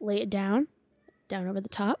 Lay it down over the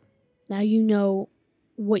top. Now you know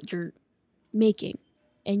what you're making,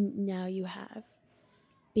 and now you have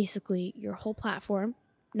basically your whole platform.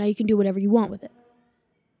 Now you can do whatever you want with it.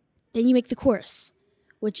 Then you make the chorus,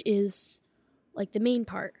 which is like the main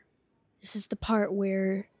part. This is the part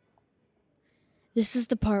where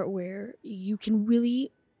you can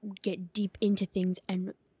really get deep into things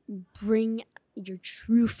and bring your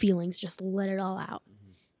true feelings, just let it all out.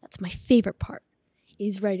 That's my favorite part,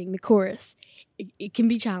 is writing the chorus. It can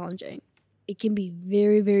be challenging. It can be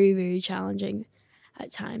very, very, very challenging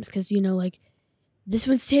at times, because, like, this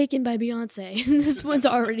one's taken by Beyonce and this one's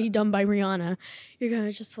already done by Rihanna. You're kind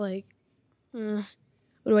of just like, what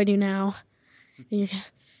do I do now? And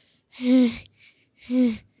you're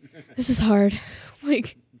this is hard.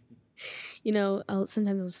 Like,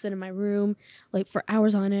 sometimes I'll sit in my room, like, for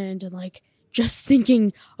hours on end, and, like, just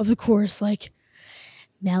thinking of the chorus, like,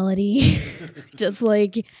 melody, just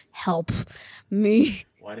like, help me.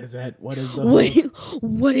 What is it? What is the what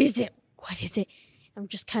is it? What is it? I'm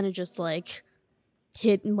just kind of just like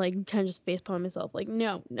hit and, like, kind of just facepalm myself, like,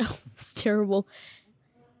 no, it's terrible.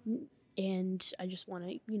 And I just want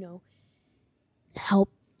to,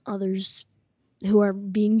 help others who are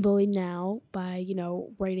being bullied now by,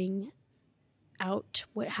 writing out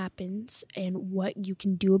what happens and what you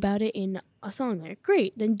can do about it in a song lyric,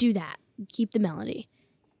 great, then do that. Keep the melody.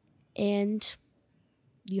 And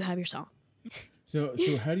you have your song. So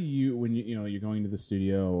how do you, when you're going to the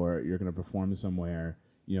studio or you're going to perform somewhere,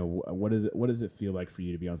 what does it feel like for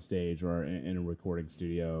you to be on stage or in a recording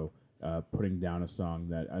studio, putting down a song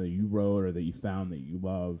that either you wrote or that you found that you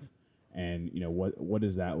love, and what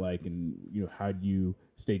is that like, and how do you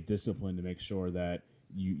stay disciplined to make sure that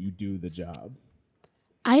you do the job?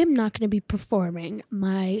 I am not going to be performing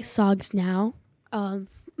my songs now.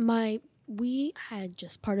 We had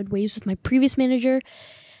just parted ways with my previous manager,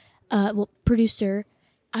 producer.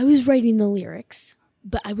 I was writing the lyrics,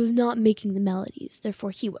 but I was not making the melodies.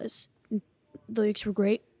 Therefore, he was. The lyrics were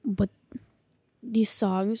great, but these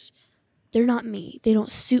songs, they're not me. They don't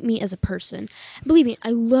suit me as a person. Believe me,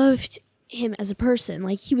 I loved him as a person.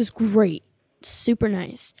 Like, he was great, super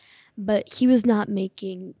nice, but he was not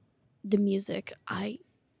making the music I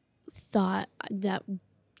thought that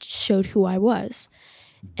showed who I was.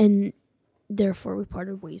 And therefore, we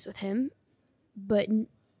parted ways with him. But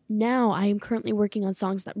now I am currently working on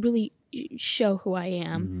songs that really show who I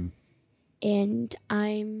am. Mm-hmm. And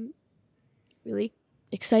I'm really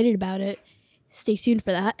excited about it. Stay tuned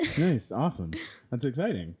for that. Nice. Awesome. That's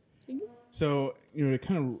exciting. So, to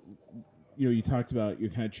kind of, you talked about you're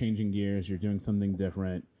kind of changing gears, you're doing something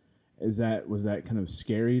different. Was that kind of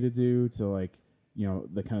scary to do, to like,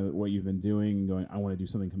 the kind of what you've been doing and going, I want to do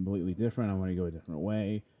something completely different. I want to go a different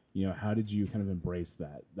way. How did you kind of embrace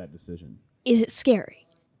that decision? Is it scary?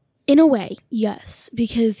 In a way, yes,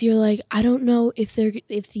 because you're like, I don't know if it's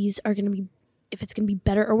going to be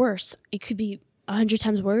better or worse. It could be 100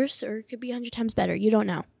 times worse, or it could be 100 times better. You don't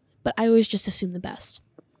know. But I always just assume the best.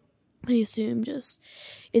 I assume just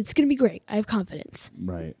it's going to be great. I have confidence.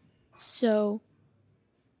 Right. So,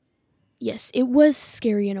 yes, it was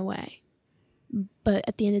scary in a way. But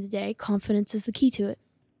at the end of the day, confidence is the key to it.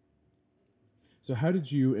 So how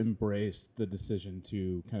did you embrace the decision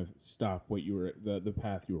to kind of stop what you were, the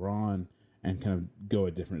path you were on, and kind of go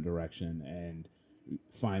a different direction and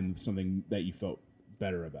find something that you felt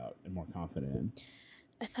better about and more confident in?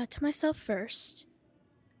 I thought to myself first,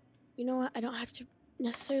 you know what? I don't have to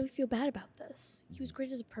necessarily feel bad about this. He was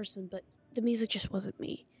great as a person, but the music just wasn't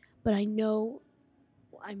me. But I know,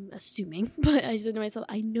 I'm assuming, but I said to myself,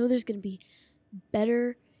 I know there's going to be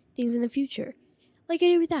better things in the future. Like I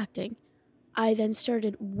did with acting. I then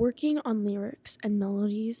started working on lyrics and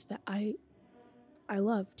melodies that I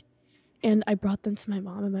loved. And I brought them to my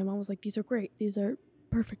mom, and my mom was like, these are great. These are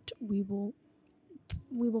perfect. We will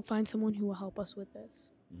find someone who will help us with this.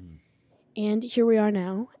 Mm. And here we are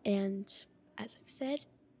now. And as I've said,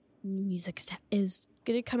 new music is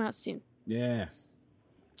going to come out soon. Yes.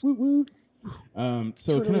 Woo woo.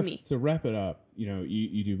 So totally kind of me. To wrap it up,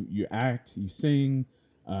 you act, you sing,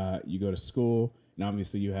 you go to school, and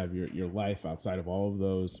obviously you have your life outside of all of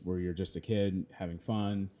those, where you're just a kid having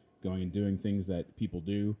fun, going and doing things that people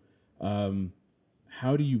do.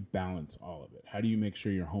 How do you balance all of it? How do you make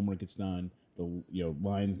sure your homework gets done, the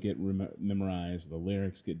lines get memorized, the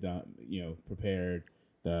lyrics get done, prepared,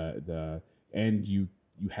 and you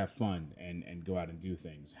have fun and go out and do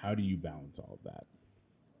things? How do you balance all of that?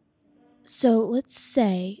 So let's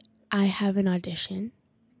say I have an audition,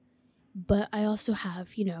 but I also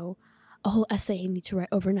have, a whole essay I need to write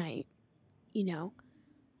overnight.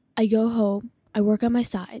 I go home, I work on my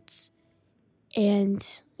sides,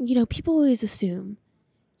 and, people always assume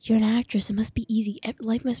you're an actress, it must be easy.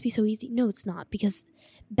 Life must be so easy. No, it's not, because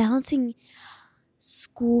balancing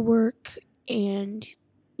schoolwork and,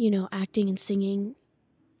 acting and singing,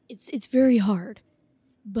 it's very hard.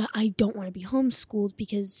 But I don't want to be homeschooled,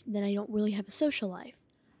 because then I don't really have a social life.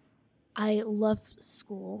 I love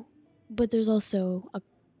school, but there's also a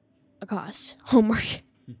cost.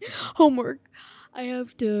 Homework. I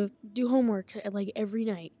have to do homework like every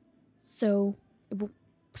night. So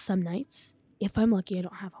some nights, if I'm lucky, I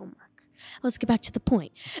don't have homework. Let's get back to the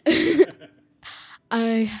point.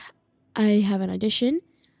 I have an audition.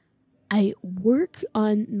 I work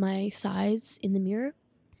on my sides in the mirror,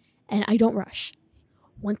 and I don't rush.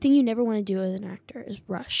 One thing you never want to do as an actor is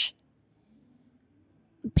rush.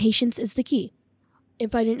 Patience is the key.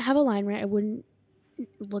 If I didn't have a line right, I wouldn't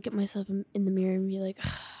look at myself in the mirror and be like,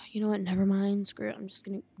 you know what, never mind, screw it. I'm just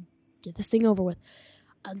going to get this thing over with.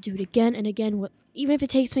 I'll do it again and again, even if it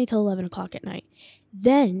takes me till 11 o'clock at night.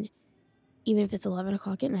 Then, even if it's 11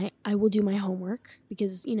 o'clock at night, I will do my homework,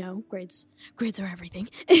 because, grades are everything.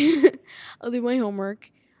 I'll do my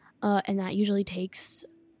homework, and that usually takes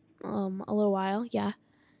a little while, yeah.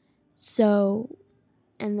 So,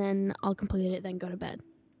 and then I'll complete it, then go to bed.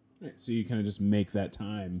 Right. So you kind of just make that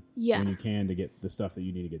time Yeah. when you can to get the stuff that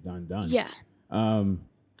you need to get done. Yeah.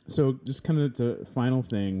 So just kind of to final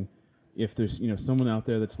thing, if there's someone out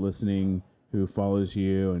there that's listening who follows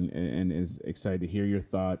you and is excited to hear your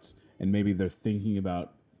thoughts, and maybe they're thinking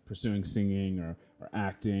about pursuing singing or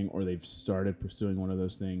acting, or they've started pursuing one of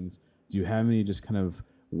those things, do you have any just kind of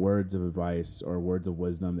words of advice or words of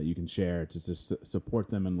wisdom that you can share to just support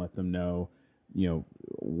them and let them know,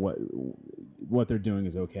 what they're doing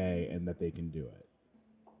is okay and that they can do it?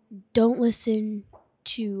 Don't listen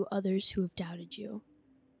to others who have doubted you.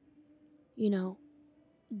 You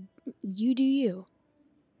do you.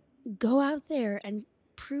 Go out there and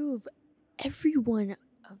prove every one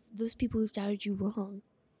of those people who've doubted you wrong.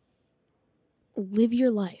 Live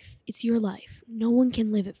your life. It's your life. No one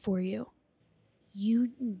can live it for you. You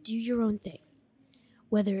do your own thing.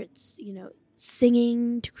 Whether it's,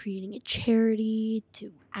 singing, to creating a charity,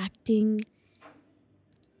 to acting,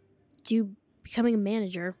 to becoming a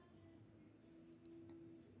manager.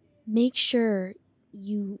 Make sure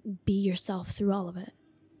you be yourself through all of it.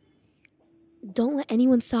 Don't let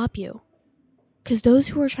anyone stop you, because those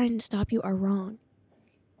who are trying to stop you are wrong.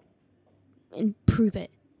 And prove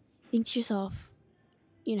it. Think to yourself,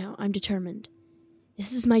 I'm determined.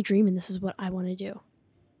 This is my dream and this is what I want to do.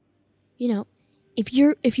 If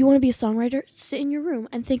you want to be a songwriter, sit in your room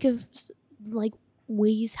and think of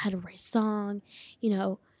ways how to write a song,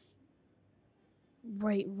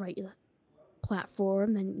 write a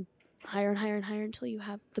platform, then higher and higher and higher until you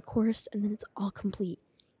have the chorus, and then it's all complete.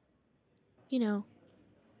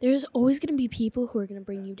 There's always going to be people who are going to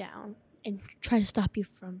bring you down and try to stop you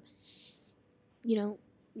from,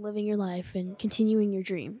 living your life and continuing your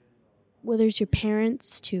dream. Whether it's your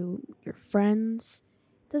parents to your friends,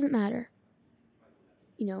 it doesn't matter.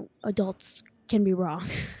 Adults can be wrong.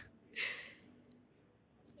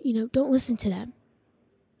 Don't listen to them.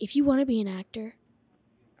 If you want to be an actor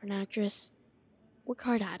or an actress, work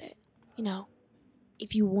hard at it.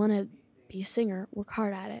 If you want to be a singer, work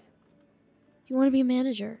hard at it. If you want to be a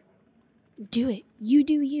manager, do it. You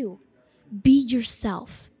do you. Be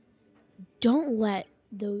yourself. Don't let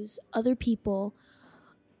those other people,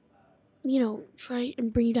 try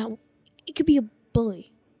and bring you down. It could be a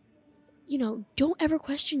bully. Don't ever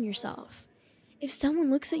question yourself. If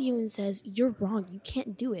someone looks at you and says, you're wrong, you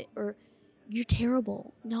can't do it, or you're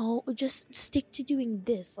terrible, no, just stick to doing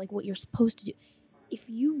this, like what you're supposed to do. If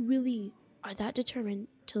you really are that determined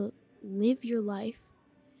to live your life,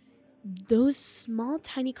 those small,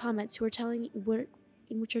 tiny comments in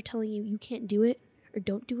which are telling you can't do it or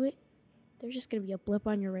don't do it, they're just going to be a blip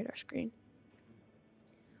on your radar screen.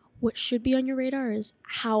 What should be on your radar is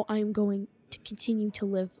how I'm going to continue to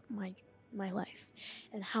live my life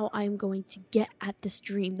and how I'm going to get at this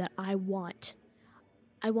dream that I want.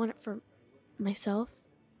 I want it for myself.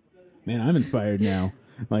 Man, I'm inspired now.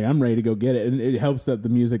 I'm ready to go get it. And it helps that the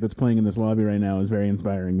music that's playing in this lobby right now is very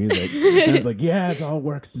inspiring music. And it's it all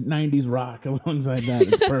works 90s rock alongside that.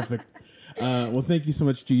 It's perfect. Well, thank you so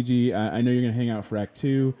much, Gigi. I know you're going to hang out for Act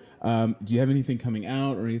 2. Do you have anything coming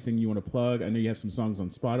out or anything you want to plug? I know you have some songs on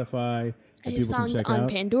Spotify. I have songs on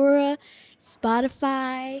Pandora,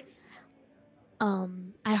 Spotify,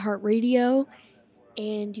 iHeartRadio,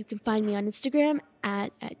 and you can find me on Instagram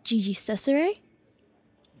at Gigi Cesare.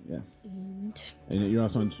 Yes. And you're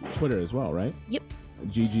also on Twitter as well, right? Yep.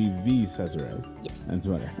 GGV Cesare. Yes. On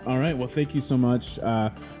Twitter. All right. Well, thank you so much.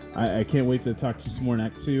 I can't wait to talk to you some more in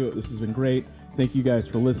Act 2. This has been great. Thank you guys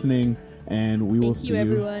for listening, and we will see you.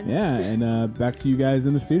 Everyone. Yeah, and back to you guys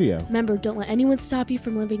in the studio. Remember, don't let anyone stop you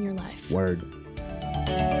from living your life. Word.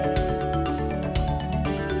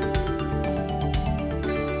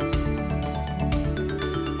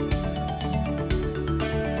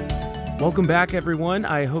 Welcome back, everyone.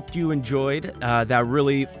 I hope you enjoyed that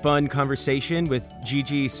really fun conversation with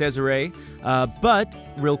Gigi Cesare. But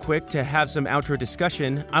real quick, to have some outro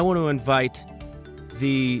discussion, I want to invite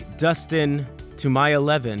the Dustin to my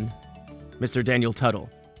 11, Mr. Daniel Tuttle.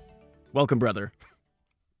 Welcome, brother.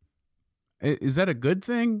 Is that a good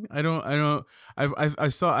thing? I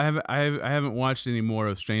haven't watched any more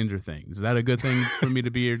of Stranger Things. Is that a good thing for me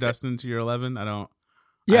to be your Dustin to your 11? I don't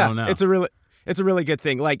know. It's a really good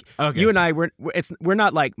thing. Like, okay. You and I, we're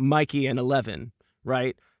not like Mikey and 11,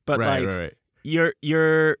 right? But right. You're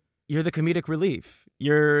the comedic relief.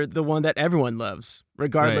 You're the one that everyone loves,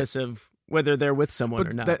 regardless of whether they're with someone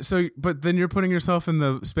or not. But then you're putting yourself in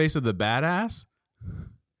the space of the badass?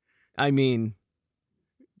 I mean,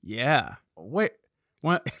 yeah. Wait,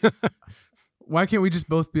 what? Why can't we just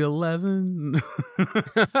both be 11?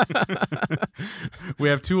 We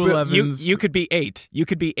have two Well, 11s. You could be 8. You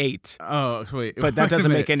could be 8. Oh, wait. But that wait a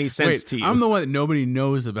doesn't minute. make any sense Wait, to you. I'm the one that nobody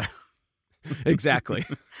knows about. Exactly.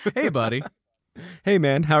 Hey, buddy. Hey,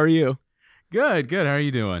 man. How are you? Good. How are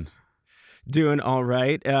you doing? Doing all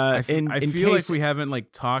right. I feel case, like we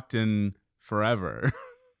haven't talked in forever.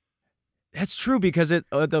 That's true because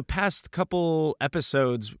the past couple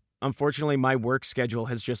episodes, unfortunately, my work schedule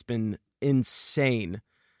has just been insane.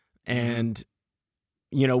 And,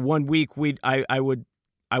 1 week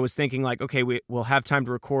I was thinking like, okay, we'll have time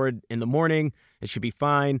to record in the morning. It should be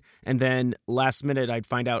fine. And then last minute I'd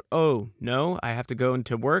find out, oh no, I have to go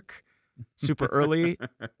into work super early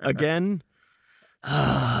again.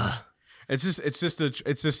 It's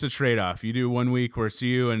just a trade-off. You do 1 week where it's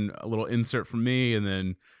you and a little insert from me, and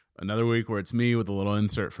then another week where it's me with a little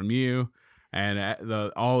insert from you, and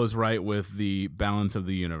all is right with the balance of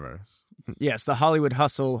the universe. Yes, the Hollywood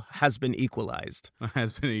hustle has been equalized.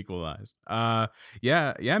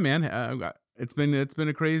 Yeah, man. It's been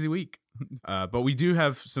a crazy week. But we do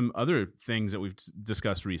have some other things that we've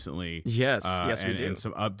discussed recently. Yes, we and, do. And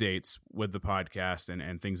some updates with the podcast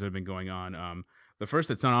and things that have been going on. The first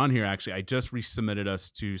that's not on here, actually, I just resubmitted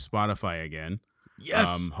us to Spotify again.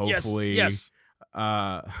 Yes. Hopefully, Yes.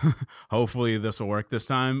 Hopefully this will work this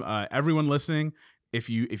time. Everyone listening, if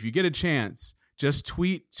you get a chance, just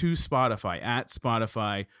tweet to Spotify at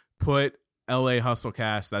Spotify. Put LA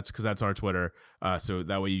Hustlecast. That's our Twitter. So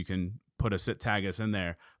that way you can tag us in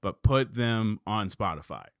there, but put them on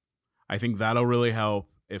Spotify. I think that'll really help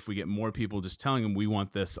if we get more people just telling them we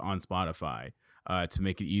want this on Spotify to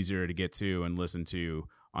make it easier to get to and listen to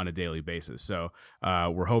on a daily basis. So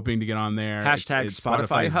we're hoping to get on there. Hashtag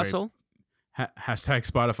Spotify hustle. Hashtag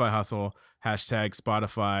Spotify hustle. Hashtag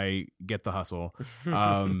Spotify get the hustle.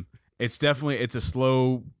 It's a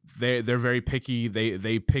slow. They're very picky.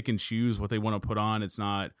 They pick and choose what they want to put on. It's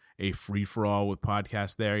not a free for all with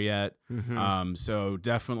podcasts there yet. Mm-hmm. So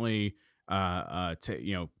definitely,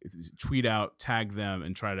 tweet out, tag them,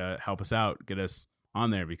 and try to help us out, get us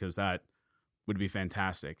on there because that would be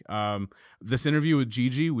fantastic. This interview with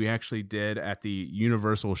Gigi we actually did at the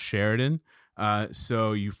Universal Sheraton.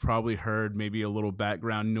 So you've probably heard maybe a little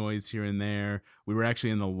background noise here and there. We were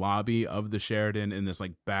actually in the lobby of the Sheraton in this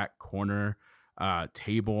back corner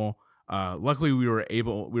table. Luckily we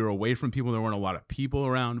were away from people. There weren't a lot of people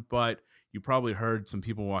around, but you probably heard some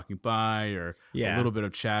people walking by or a little bit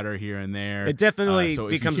of chatter here and there. It definitely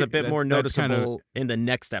becomes a bit more noticeable in the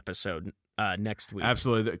next episode. Next week.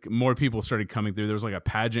 Absolutely. More people started coming through. There was a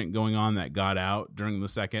pageant going on that got out during the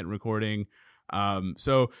second recording.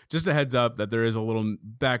 So just a heads up that there is a little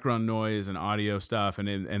background noise and audio stuff,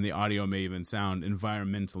 and the audio may even sound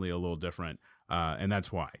environmentally a little different. And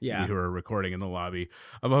that's why we were recording in the lobby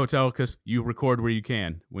of a hotel, because you record where you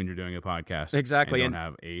can when you're doing a podcast. Exactly. And don't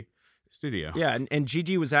have a studio. Yeah, and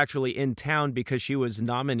Gigi was actually in town because she was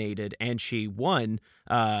nominated and she won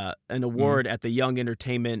an award at the Young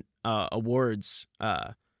Entertainment Awards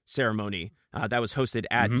ceremony that was hosted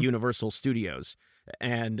at Universal Studios.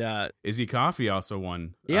 And Izzy Coffey also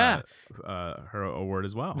won her award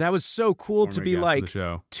as well. That was so cool to be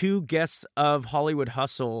two guests of Hollywood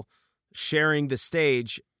Hustle sharing the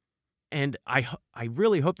stage. And I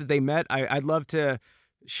really hope that they met. I'd love to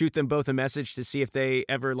shoot them both a message to see if they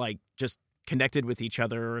ever just connected with each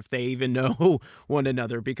other or if they even know one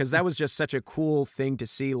another, because that was just such a cool thing to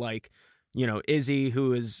see. Izzy,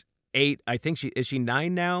 who is 8, I think she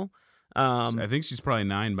 9 now. I think she's probably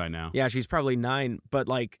 9 by now. Yeah, she's probably 9, but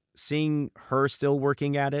seeing her still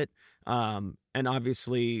working at it, and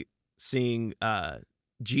obviously seeing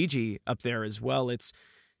Gigi up there as well, it's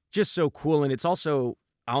just so cool. And it's also,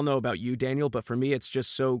 I don't know about you, Daniel, but for me, it's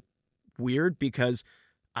just so weird because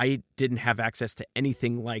I didn't have access to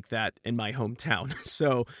anything like that in my hometown.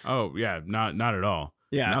 So, oh yeah, not at all.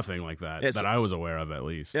 Yeah, nothing like that that I was aware of, at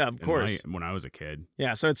least. Yeah, of course. When I was a kid.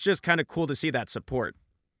 Yeah, so it's just kind of cool to see that support.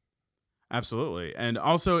 Absolutely. And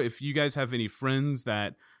also, if you guys have any friends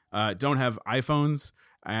that don't have iPhones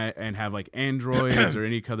and have Androids or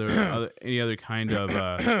any other kind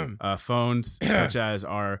of phones, such as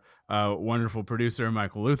our wonderful producer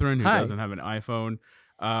Michael Lutheran, who doesn't have an iPhone,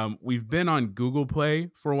 we've been on Google Play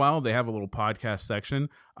for a while. They have a little podcast section,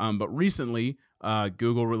 but recently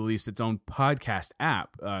Google released its own podcast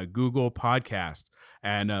app, Google Podcast,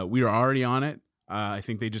 and we are already on it. I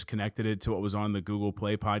think they just connected it to what was on the Google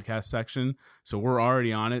Play podcast section. So we're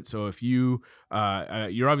already on it. So if you're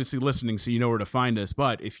obviously listening, so you know where to find us.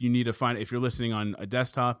 But if you need to if you're listening on a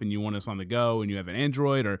desktop and you want us on the go and you have an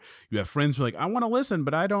Android, or you have friends who are like, I want to listen,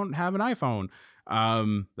 but I don't have an iPhone.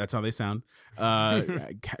 That's how they sound.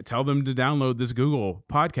 Tell them to download this Google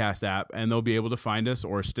podcast app and they'll be able to find us,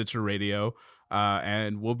 or Stitcher Radio.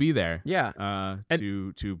 And we'll be there. Yeah.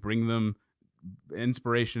 To bring them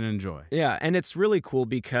inspiration and joy. Yeah, and it's really cool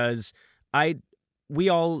because we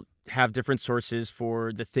all have different sources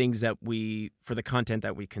for the things for the content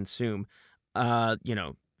that we consume.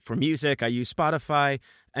 For music, I use Spotify,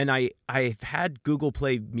 and I've had Google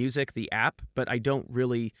Play Music, the app, but I don't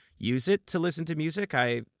really use it to listen to music.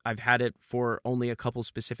 I've had it for only a couple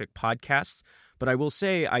specific podcasts, but I will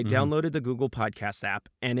say I downloaded the Google Podcast app,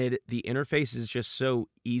 and the interface is just so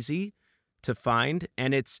easy to find,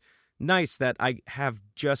 and it's nice that I have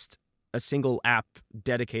just a single app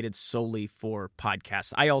dedicated solely for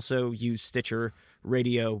podcasts. I also use Stitcher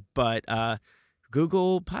Radio, but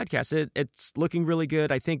Google Podcasts, it's looking really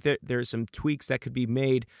good. I think that there's some tweaks that could be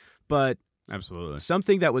made, but absolutely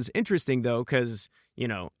something that was interesting though, because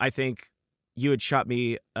I think you had shot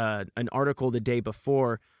me an article the day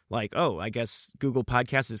before, like, oh, I guess Google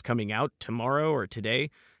Podcasts is coming out tomorrow or today,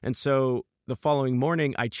 and so the following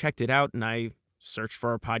morning I checked it out and I searched for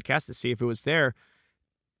our podcast to see if it was there.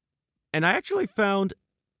 And I actually found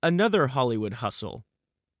another Hollywood Hustle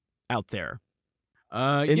out there.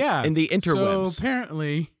 In the interwebs. So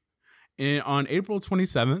apparently on April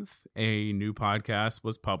 27th, a new podcast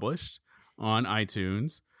was published on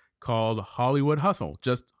iTunes called Hollywood Hustle.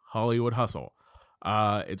 Just Hollywood Hustle.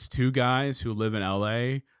 It's two guys who live in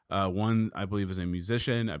LA. One, I believe, is a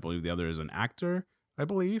musician. I believe the other is an actor, I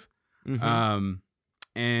believe. Mm-hmm.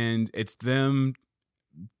 And it's them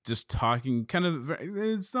just talking, kind of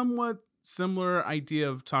it's somewhat similar idea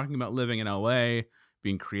of talking about living in LA,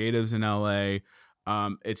 being creatives in LA.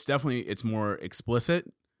 It's more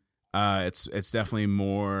explicit. It's definitely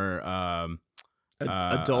more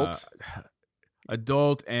adult,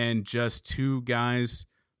 and just two guys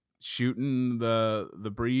shooting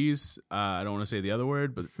the breeze. I don't want to say the other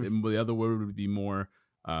word, but the other word would be more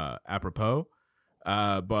apropos.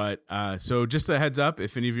 So just a heads up,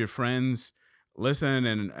 if any of your friends listen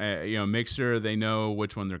and make sure they know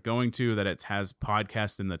which one they're going to, that it has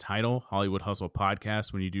podcast in the title, Hollywood Hustle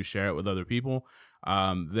Podcast, when you do share it with other people.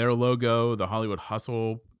 Their logo, the Hollywood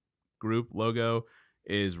Hustle group logo,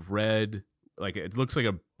 is red, like it looks like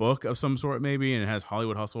a book of some sort maybe, and it has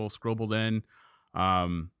Hollywood Hustle scribbled in.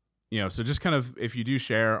 So just kind of, if you do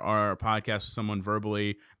share our podcast with someone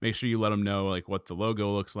verbally, make sure you let them know like what the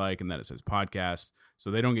logo looks like and that it says podcast, so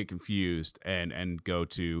they don't get confused and go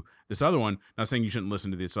to this other one. Not saying you shouldn't listen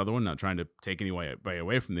to this other one, not trying to take any way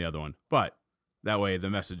away from the other one, but that way the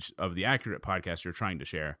message of the accurate podcast you're trying to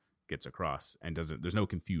share gets across and there's no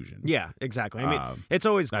confusion. Yeah, exactly. I mean, it's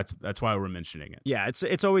always, that's why we're mentioning it. Yeah,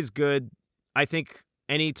 it's always good. I think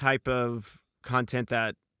any type of content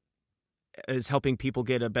that is helping people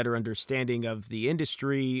get a better understanding of the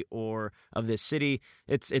industry or of this city,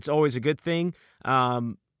 it's always a good thing.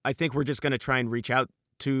 I think we're just going to try and reach out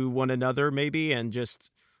to one another maybe and just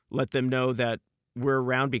let them know that we're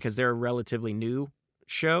around, because they're a relatively new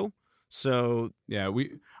show. So yeah,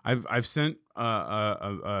 I've sent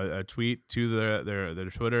a tweet to their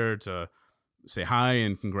Twitter to say hi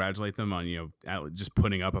and congratulate them on just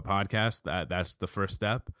putting up a podcast. That's the first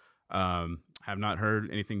step. Have not heard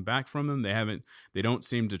anything back from them. They don't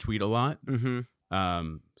seem to tweet a lot.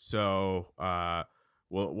 Mm-hmm. So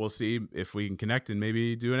we'll see if we can connect and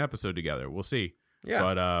maybe do an episode together. We'll see. Yeah.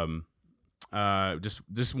 But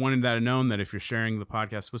just wanted that known, that if you're sharing the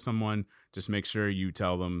podcast with someone, just make sure you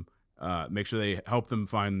tell them, make sure they help them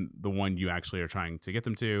find the one you actually are trying to get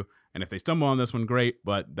them to. And if they stumble on this one, great,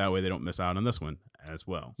 but that way they don't miss out on this one as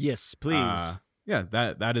well. Yes, please.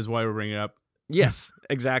 That is why we're bringing it up. Yes,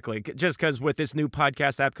 exactly. Just because with this new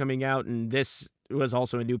podcast app coming out, and this was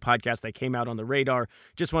also a new podcast that came out on the radar,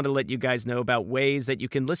 just want to let you guys know about ways that you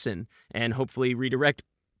can listen and hopefully redirect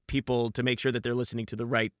people to make sure that they're listening to the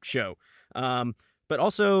right show. But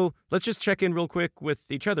also, let's just check in real quick with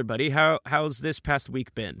each other, buddy. How's this past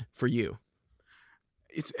week been for you?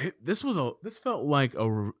 This felt like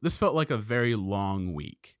a very long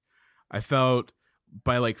week. I felt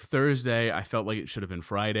by like Thursday, I felt like it should have been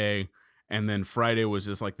Friday. And then Friday was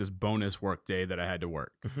just like this bonus work day that I had to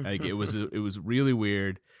work. Like it was really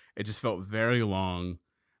weird. It just felt very long.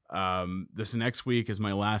 This next week is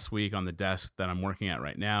my last week on the desk that I'm working at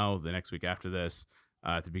right now. The next week after this,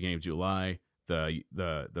 at the beginning of July,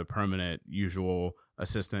 the permanent usual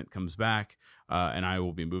assistant comes back, and I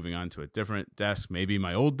will be moving on to a different desk, maybe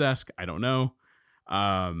my old desk. I don't know.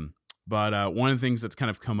 But one of the things that's kind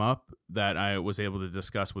of come up that I was able to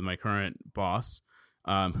discuss with my current boss,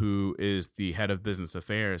 who is the head of business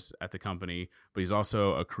affairs at the company, but he's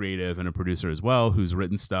also a creative and a producer as well, who's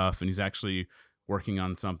written stuff, and he's actually working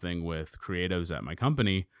on something with creatives at my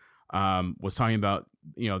company, was talking about,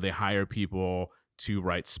 they hire people to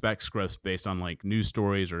write spec scripts based on like news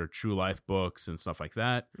stories or true life books and stuff like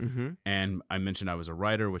that. Mm-hmm. And I mentioned I was a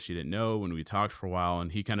writer, which he didn't know when we talked for a while,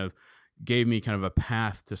 and he kind of gave me kind of a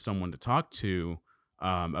path to someone to talk to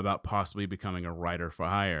about possibly becoming a writer for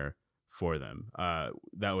hire for them.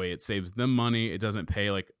 That way it saves them money. It doesn't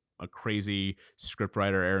pay like a crazy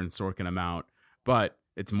scriptwriter Aaron Sorkin amount, but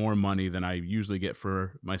it's more money than I usually get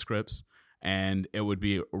for my scripts. And it would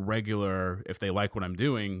be regular, if they like what I'm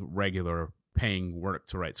doing, regular paying work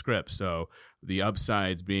to write scripts. So the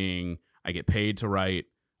upsides being I get paid to write,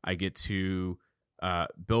 I get to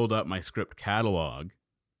build up my script catalog,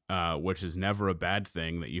 which is never a bad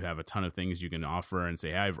thing, that you have a ton of things you can offer and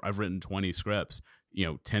say, hey, I've written 20 scripts,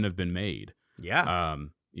 10 have been made. Yeah.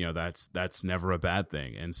 That's never a bad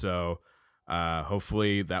thing. And so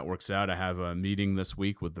hopefully that works out. I have a meeting this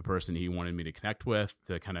week with the person he wanted me to connect with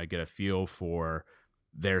to kind of get a feel for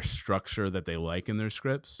their structure that they like in their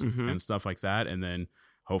scripts and stuff like that. And then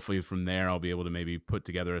hopefully from there, I'll be able to maybe put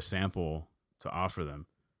together a sample to offer them.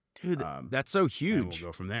 Dude, that's so huge. And we'll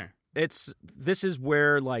go from there. This is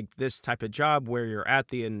where like this type of job where you're at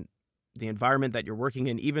the environment that you're working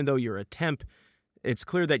in, even though you're a temp, it's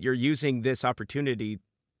clear that you're using this opportunity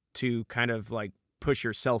to kind of like push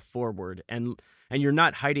yourself forward, and you're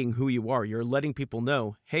not hiding who you are. You're letting people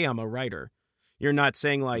know, hey, I'm a writer. You're not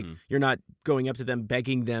saying like, you're not going up to them,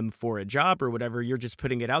 begging them for a job or whatever. You're just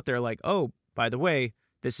putting it out there like, oh, by the way,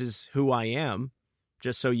 this is who I am,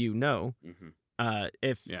 just so you know.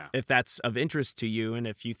 If that's of interest to you, and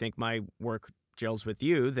if you think my work gels with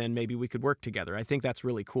you, then maybe we could work together. I think that's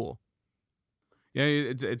really cool. Yeah,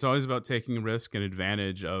 it's always about taking a risk and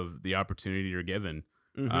advantage of the opportunity you're given.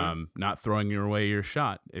 Not throwing away your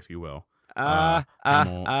shot, if you will.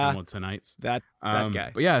 Tonight's that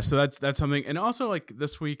guy. But yeah, so that's something. And also like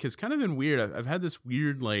this week has kind of been weird. I've had this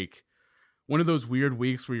weird, like one of those weird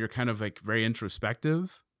weeks where you're kind of like very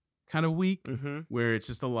introspective kind of week, where it's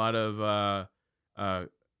just a lot of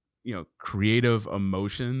creative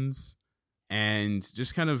emotions and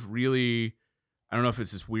just kind of really, I don't know if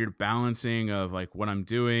it's this weird balancing of like what I'm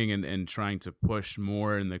doing and trying to push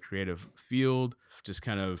more in the creative field, just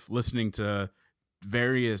kind of listening to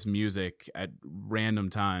various music at random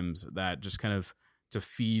times that just kind of to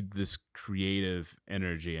feed this creative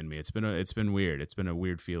energy in me. It's been weird. It's been a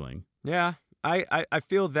weird feeling. Yeah, I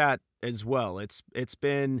feel that as well. It's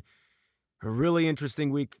been a really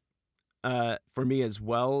interesting week for me as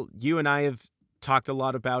well. You and I have talked a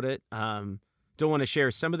lot about it. Don't want to share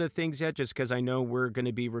some of the things yet, just because I know we're going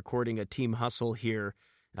to be recording a team hustle here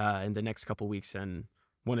in the next couple weeks, and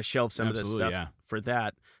want to shelve some of this stuff for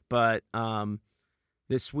that. But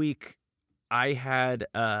this week I had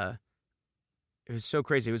it was so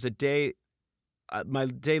crazy. It was a day. My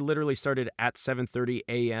day literally started at 7:30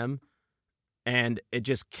 a.m. and it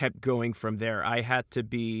just kept going from there. I had to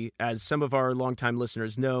be, as some of our longtime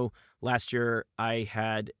listeners know, last year I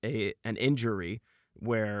had an injury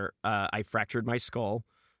where I fractured my skull,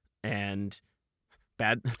 and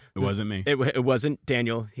bad. It wasn't me. It wasn't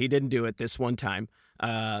Daniel. He didn't do it this one time.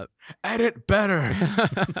 Edit better.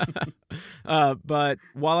 But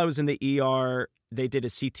while I was in the ER, they did a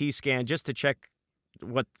CT scan just to check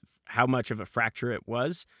how much of a fracture it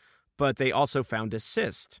was. But they also found a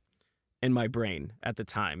cyst in my brain at the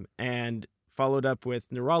time, and followed up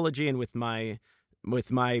with neurology and with my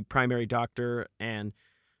primary doctor, and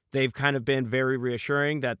they've kind of been very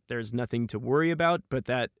reassuring that there's nothing to worry about, but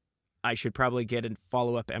that I should probably get a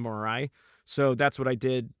follow-up MRI. So that's what I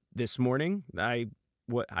did this morning. I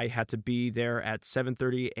had to be there at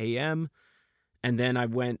 7:30 a.m. and then I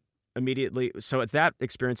went immediately. So that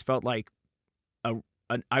experience felt like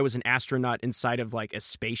I was an astronaut inside of like a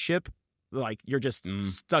spaceship. Like you're just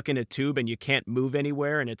stuck in a tube and you can't move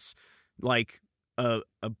anywhere, and it's like a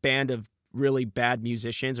band of really bad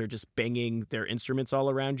musicians are just banging their instruments all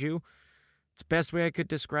around you. It's the best way I could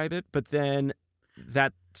describe it. But then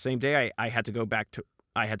that same day, I had to go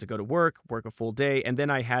to work a full day, and then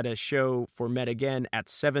I had a show for Met Again at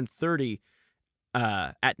 7:30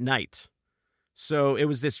 at night. So it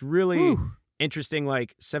was this really interesting,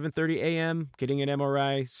 like 7:30 a.m. getting an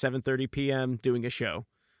MRI, 7:30 p.m. doing a show.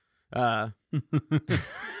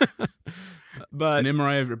 But an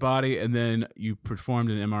MRI of your body, and then you performed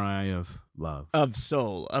an MRI of love.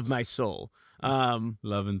 of my soul.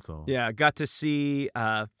 Love and soul. Yeah, got to see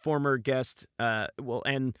former guest,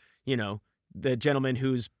 and the gentleman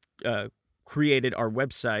who's created our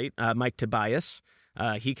website, Mike Tobias.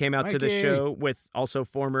 He came out to the Mikey. show with also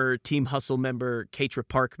former Team Hustle member Katra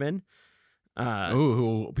Parkman.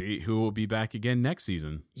 Who will be back again next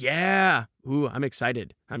season? Yeah. Ooh, I'm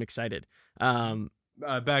excited. Back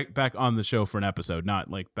on the show for an episode, not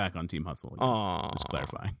like back on Team Hustle. Again. Aw. Just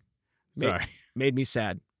clarifying. Ma- Sorry. Made me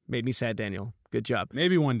sad. Daniel. Good job.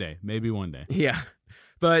 Maybe one day. Yeah.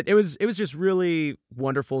 But it was just really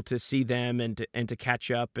wonderful to see them and to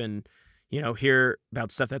catch up and hear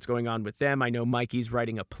about stuff that's going on with them. I know Mikey's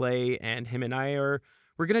writing a play, and him and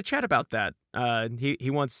we're gonna chat about that. He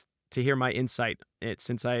wants to hear my insight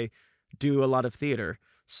since I do a lot of theater.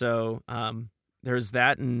 So there's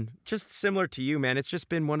that, and just similar to you, man. It's just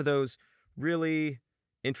been one of those really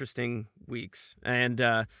interesting weeks. And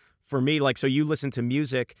for me, so you listen to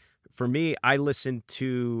music. For me, I listened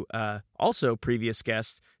to also previous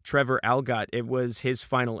guest Trevor Algatt. It was his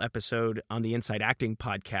final episode on the Inside Acting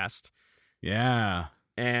podcast. Yeah.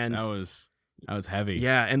 And that was heavy.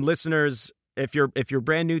 Yeah, and listeners, if you're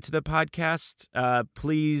brand new to the podcast,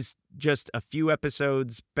 please, just a few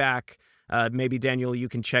episodes back, maybe Daniel, you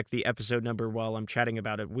can check the episode number while I'm chatting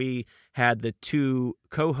about it. We had the two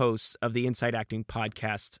co-hosts of the Inside Acting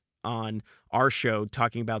podcast on our show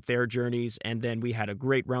talking about their journeys, and then we had a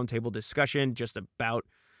great roundtable discussion just about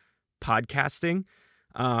podcasting.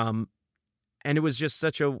 And it was just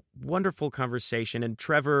such a wonderful conversation, and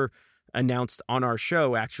Trevor announced on our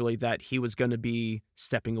show actually that he was going to be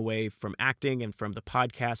stepping away from acting and from the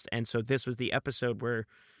podcast. And so this was the episode where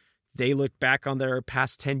they looked back on their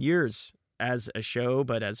past 10 years as a show,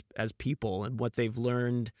 but as people, and what they've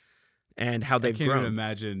learned and how they've I can't grown. even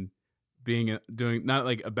imagine doing not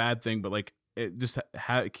like a bad thing, but like it just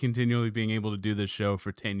continually being able to do this show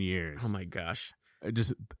for 10 years. Oh my gosh. It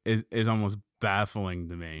just is almost baffling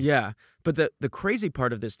to me. Yeah. But the crazy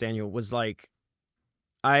part of this, Daniel, was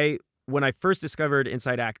when I first discovered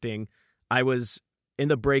Inside Acting, I was in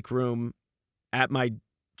the break room at my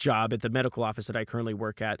job at the medical office that I currently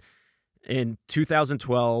work at in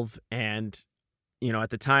 2012. And, at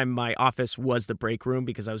the time, my office was the break room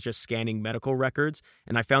because I was just scanning medical records.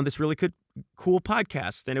 And I found this really cool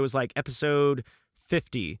podcast. And it was like episode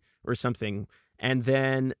 50 or something. And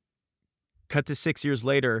then cut to 6 years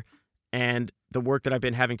later, and the work that I've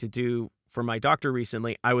been having to do for my doctor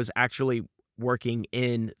recently, I was actually working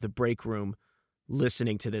in the break room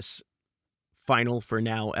listening to this final for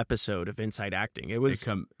now episode of Inside Acting.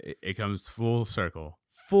 It comes full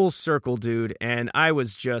circle, dude. And I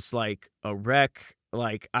was just like a wreck.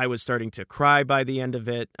 Like, I was starting to cry by the end of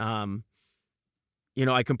it.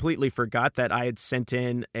 I completely forgot that I had sent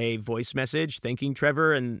in a voice message thanking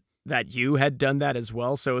Trevor and that you had done that as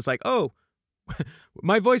well. So it was like, oh,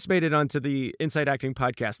 my voice made it onto the Inside Acting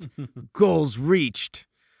podcast. Goals reached.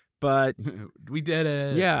 But we did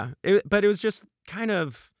it. Yeah. But it was just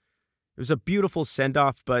it was a beautiful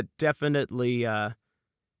send-off, but definitely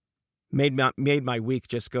made my week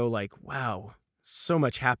just go like, wow, so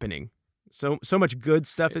much happening. So much good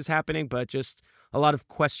stuff is happening, but just a lot of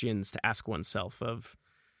questions to ask oneself of,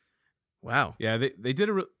 wow. Yeah, they did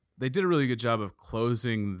a really good job of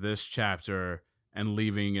closing this chapter and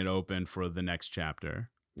leaving it open for the next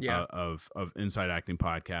chapter. Yeah. Of Inside Acting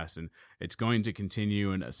podcast, and it's going to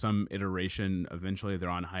continue in some iteration. Eventually, they're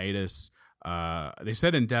on hiatus. They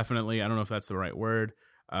said indefinitely. I don't know if that's the right word.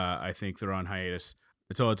 I think they're on hiatus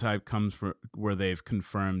until a time comes where they've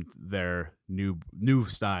confirmed their new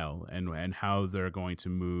style and how they're going to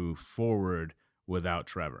move forward without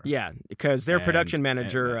Trevor. Yeah, because their production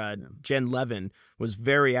manager, Jen Levin, was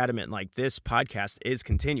very adamant. Like, this podcast is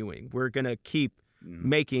continuing. We're gonna keep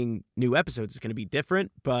making new episodes. Is going to be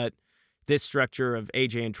different, but this structure of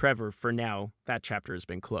AJ and Trevor, for now, that chapter has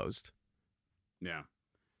been closed. Yeah.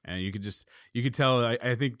 And you could tell,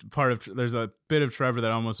 I think there's a bit of Trevor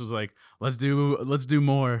that almost was like, let's do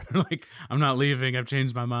more. Like, I'm not leaving. I've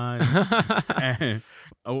changed my mind. And,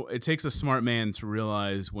 it takes a smart man to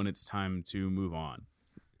realize when it's time to move on.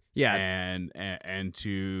 Yeah. And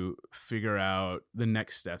to figure out the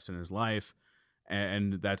next steps in his life.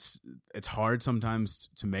 And it's hard sometimes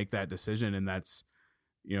to make that decision, and that's,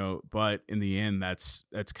 but in the end, that's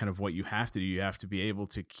kind of what you have to do. You have to be able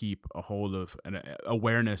to keep a hold of an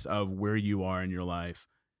awareness of where you are in your life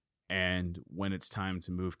and when it's time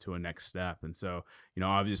to move to a next step. And so,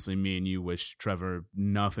 obviously me and you wish Trevor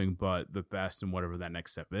nothing but the best in whatever that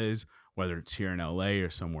next step is, whether it's here in LA or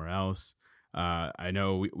somewhere else. I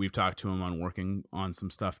know we've talked to him on working on some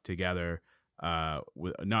stuff together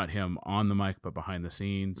with not him on the mic, but behind the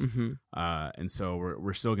scenes. Mm-hmm. And so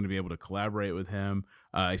we're still going to be able to collaborate with him.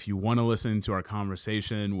 If you want to listen to our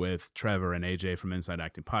conversation with Trevor and AJ from Inside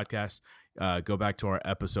Acting Podcast, go back to our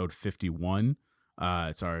episode 51.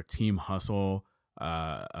 It's our Team Hustle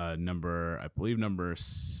number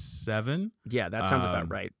 7. Yeah, that sounds about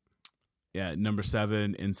right. Yeah, number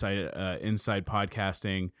 7, Inside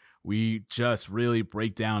Podcasting. We just really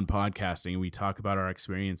break down podcasting, and we talk about our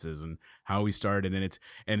experiences and how we started.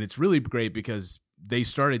 And it's really great because they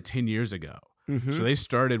started 10 years ago. Mm-hmm. So they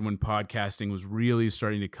started when podcasting was really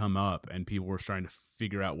starting to come up and people were starting to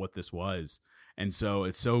figure out what this was. And so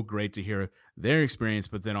it's so great to hear their experience,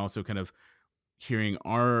 but then also kind of hearing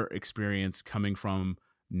our experience coming from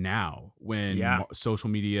now when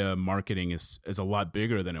social media marketing is a lot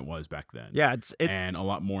bigger than it was back then. Yeah, and a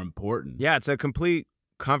lot more important. Yeah, it's a complete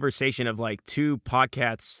conversation of like two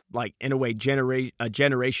podcasts, like in a way a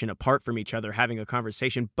generation apart from each other, having a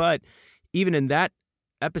conversation. But even in that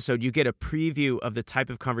episode, you get a preview of the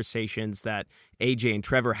type of conversations that AJ and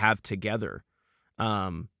Trevor have together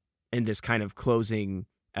in this kind of closing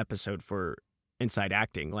episode for Inside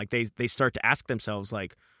Acting. Like they start to ask themselves,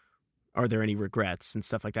 like, are there any regrets and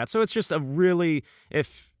stuff like that? So it's just a really,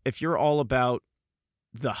 if you're all about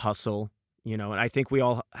the hustle, you know, and I think we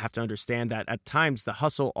all have to understand that at times the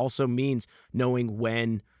hustle also means knowing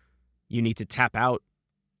when you need to tap out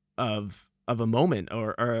of a moment,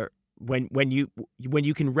 or when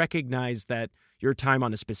you can recognize that your time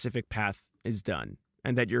on a specific path is done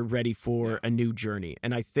and that you're ready for a new journey.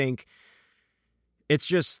 And I think it's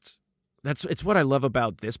just it's what I love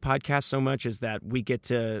about this podcast so much, is that we get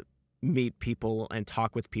to meet people and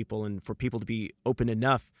talk with people, and for people to be open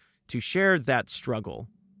enough to share that struggle.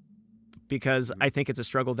 Because I think it's a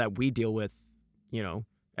struggle that we deal with, you know,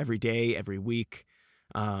 every day, every week.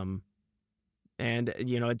 And,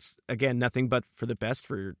 you know, it's, again, nothing but for the best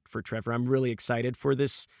for Trevor. I'm really excited for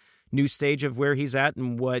this new stage of where he's at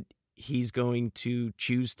and what he's going to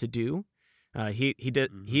choose to do. He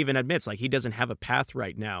even admits, like, he doesn't have a path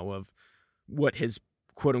right now of what his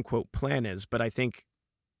quote unquote plan is. But I think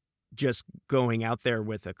just going out there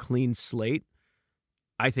with a clean slate,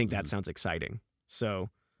 I think that sounds exciting. So,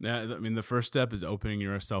 yeah, I mean, the first step is opening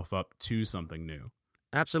yourself up to something new.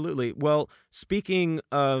 Absolutely. Well, speaking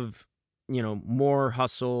of, you know, more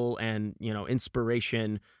hustle and, you know,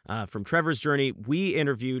 inspiration from Trevor's journey, we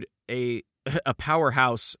interviewed a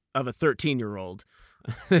powerhouse of a 13-year-old.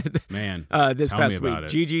 Man, this past week, it.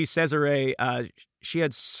 Gigi Cesare. She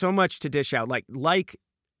had so much to dish out. Like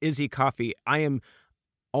Izzy Coffee, I am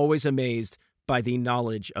always amazed by the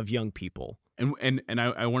knowledge of young people. And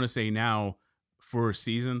I want to say now, for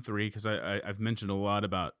season 3, because I've mentioned a lot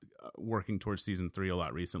about working towards season 3 a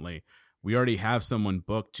lot recently. We already have someone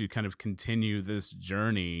booked to kind of continue this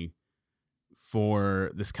journey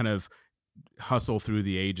for this kind of hustle through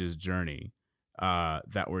the ages journey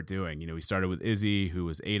that we're doing. You know, we started with Izzy, who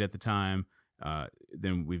was 8 at the time.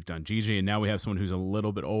 Then we've done Gigi, and now we have someone who's a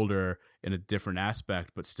little bit older in a different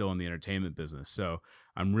aspect, but still in the entertainment business. So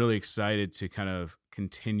I'm really excited to kind of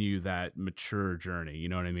continue that mature journey. You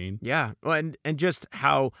know what I mean? Yeah. Well, and just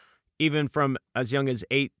how even from as young as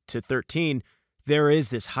 8 to 13, there is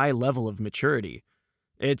this high level of maturity.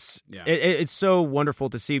 It's so wonderful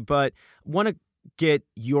to see. But want to get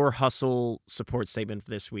your hustle support statement for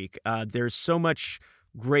this week. There's so much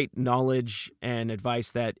great knowledge and advice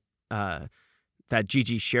that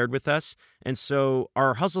Gigi shared with us. And so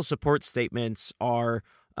our hustle support statements are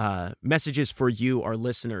messages for you, our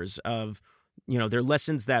listeners, of, you know, they're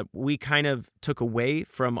lessons that we kind of took away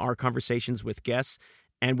from our conversations with guests,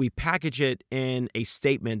 and we package it in a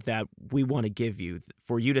statement that we want to give you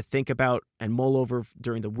for you to think about and mull over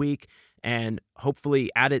during the week, and hopefully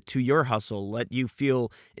add it to your hustle, let you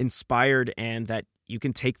feel inspired and that you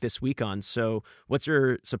can take this week on. So what's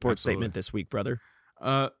your support statement this week, brother?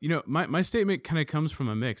 You know, my statement kind of comes from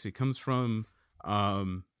a mix. It comes from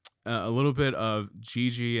a little bit of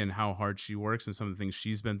Gigi and how hard she works and some of the things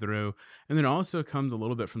she's been through. And then also comes a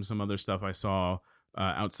little bit from some other stuff I saw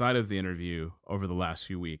outside of the interview over the last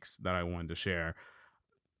few weeks that I wanted to share.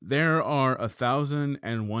 There are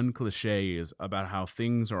 1,001 cliches about how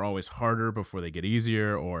things are always harder before they get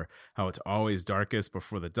easier, or how it's always darkest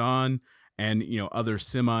before the dawn, and, you know, other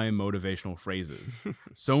semi-motivational phrases.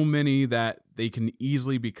 So many that they can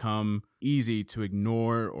easily become easy to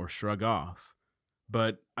ignore or shrug off.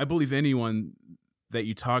 But I believe anyone that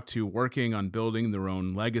you talk to working on building their own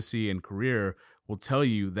legacy and career will tell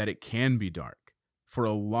you that it can be dark for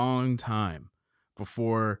a long time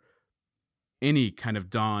before any kind of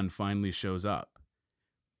dawn finally shows up.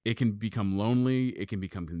 It can become lonely, it can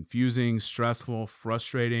become confusing, stressful,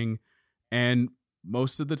 frustrating, and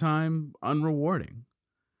most of the time unrewarding.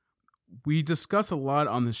 We discuss a lot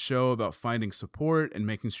on the show about finding support and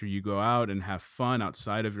making sure you go out and have fun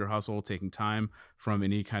outside of your hustle, taking time from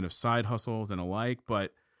any kind of side hustles and alike.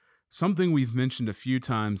 But something we've mentioned a few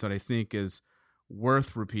times that I think is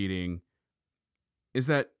worth repeating is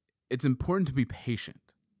that it's important to be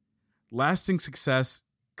patient. Lasting success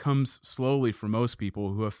comes slowly for most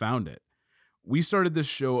people who have found it. We started this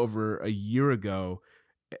show over a year ago,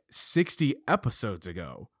 60 episodes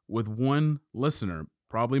ago, with one listener,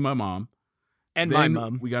 probably my mom. And Then my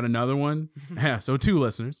mom. We got another one. Yeah, so 2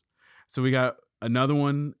 listeners. So we got another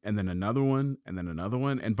one, and then another one, and then another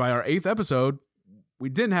one. And by our 8th episode, we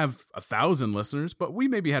didn't have 1,000 listeners, but we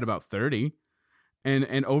maybe had about 30.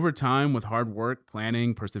 And over time, with hard work,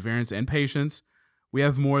 planning, perseverance, and patience, we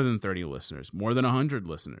have more than 30 listeners, more than 100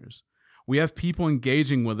 listeners. We have people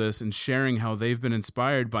engaging with us and sharing how they've been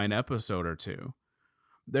inspired by an episode or two.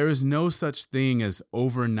 There is no such thing as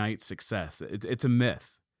overnight success. It's a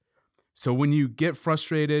myth. So when you get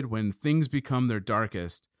frustrated, when things become their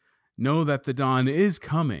darkest, know that the dawn is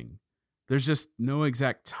coming. There's just no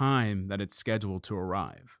exact time that it's scheduled to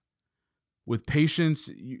arrive. With patience,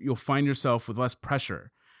 you'll find yourself with less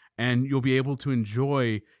pressure, and you'll be able to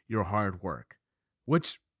enjoy your hard work,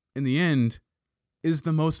 which, in the end, is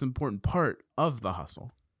the most important part of the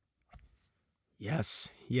hustle. Yes.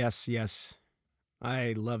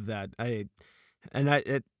 I love that.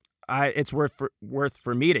 It's worth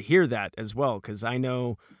for me to hear that as well, because I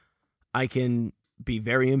know I can be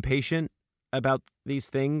very impatient about these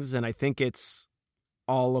things, and I think it's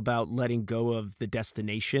all about letting go of the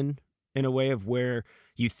destination in a way of where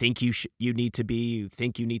you think you need to be. You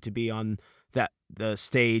think you need to be on the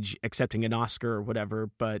stage accepting an Oscar or whatever,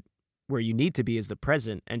 but where you need to be is the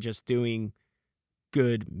present and just doing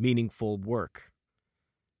good, meaningful work.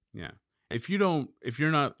 Yeah. If you don't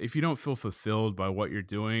feel fulfilled by what you're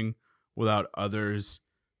doing without others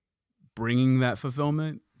bringing that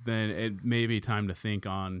fulfillment, then it may be time to think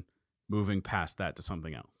on moving past that to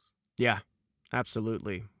something else. Yeah,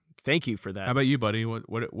 absolutely. Thank you for that. How about you, buddy?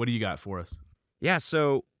 What do you got for us? Yeah,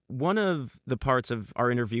 so one of the parts of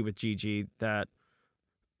our interview with Gigi that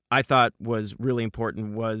I thought was really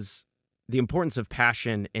important was the importance of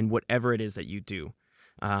passion in whatever it is that you do.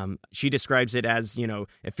 She describes it as,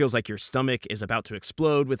 it feels like your stomach is about to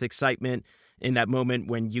explode with excitement in that moment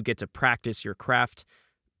when you get to practice your craft.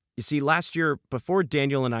 You see, last year, before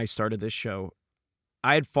Daniel and I started this show,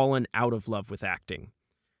 I had fallen out of love with acting.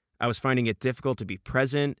 I was finding it difficult to be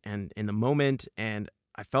present and in the moment, and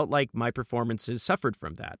I felt like my performances suffered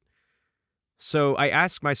from that. So I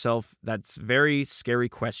asked myself that very scary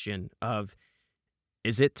question of,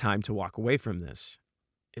 is it time to walk away from this?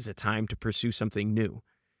 Is it time to pursue something new?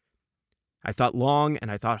 I thought long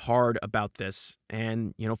and I thought hard about this,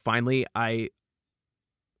 and finally I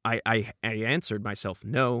answered myself,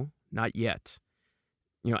 no, not yet.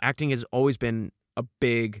 Acting has always been a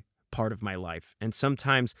big part of my life, and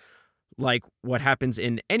sometimes, like what happens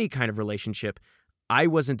in any kind of relationship, I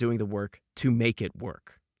wasn't doing the work to make it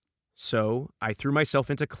work. So I threw myself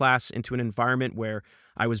into class, into an environment where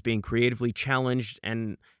I was being creatively challenged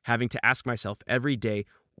and having to ask myself every day,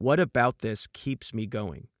 what about this keeps me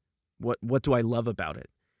going? What do I love about it?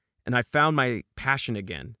 And I found my passion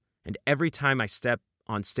again. And every time I step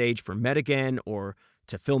on stage for Met again or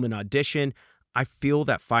to film an audition, I feel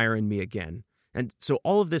that fire in me again. And so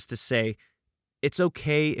all of this to say, it's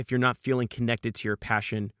okay if you're not feeling connected to your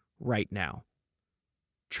passion right now.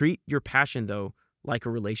 Treat your passion, though, like a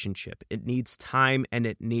relationship. It needs time and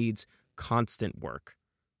it needs constant work.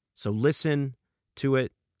 So listen to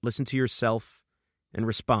it, listen to yourself, and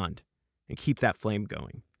respond, and keep that flame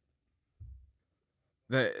going.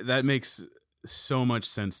 That makes so much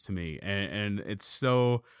sense to me, and it's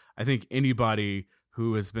so, I think anybody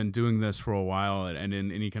who has been doing this for a while and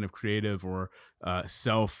in any kind of creative or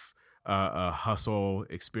self hustle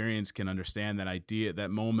experience can understand that idea,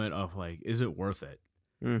 that moment of like, is it worth it?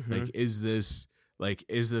 Mm-hmm. Is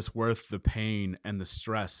this worth the pain and the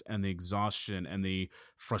stress and the exhaustion and the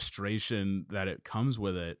frustration that it comes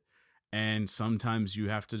with it? And sometimes you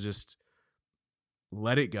have to just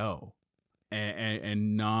let it go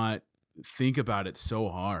and not think about it so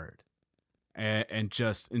hard and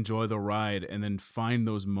just enjoy the ride and then find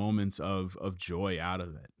those moments of joy out of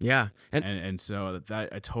it. Yeah. And so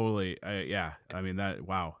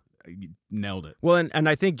wow, you nailed it. Well, and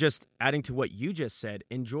I think just adding to what you just said,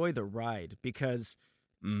 enjoy the ride, because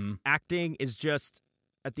acting is just,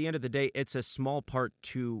 at the end of the day, it's a small part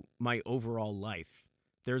to my overall life.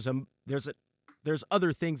 There's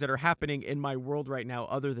other things that are happening in my world right now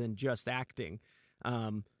other than just acting.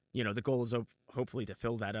 the goal is hopefully to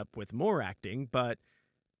fill that up with more acting, but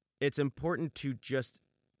it's important to just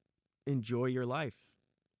enjoy your life.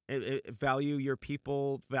 Value your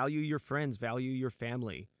people, value your friends, value your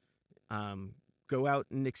family. Go out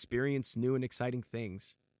and experience new and exciting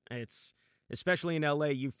things. It's especially in LA,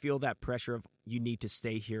 you feel that pressure of you need to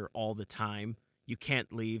stay here all the time. You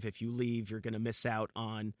can't leave. If you leave, you're going to miss out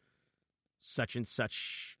on such and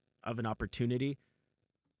such of an opportunity.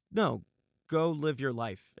 No, go live your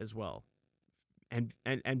life as well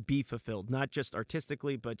and be fulfilled, not just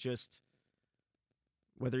artistically, but just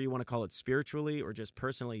whether you want to call it spiritually or just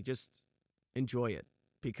personally, just enjoy it,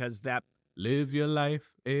 because that Live your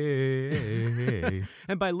life. Hey.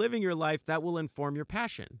 and by living your life, that will inform your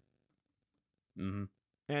passion. Mm-hmm.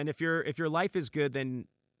 And if your life is good, then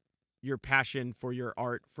your passion for your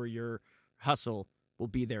art, for your hustle will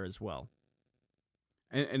be there as well.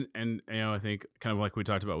 And I think kind of like we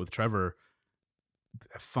talked about with Trevor,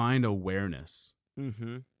 find awareness.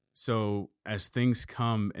 Mm-hmm. So as things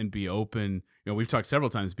come, and be open, we've talked several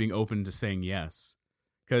times, being open to saying yes,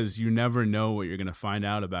 because you never know what you're going to find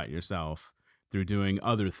out about yourself through doing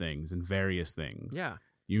other things and various things. Yeah.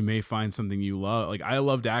 You may find something you love. Like, I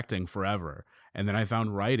loved acting forever. And then I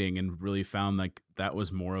found writing and really found like that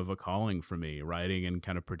was more of a calling for me, writing and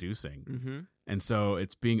kind of producing. Mm-hmm. And so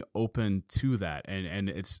it's being open to that. And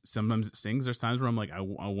it's sometimes there's times where I'm like, I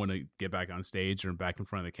want to get back on stage or back in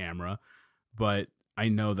front of the camera, but I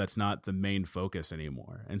know that's not the main focus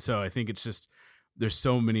anymore. And so I think it's just, there's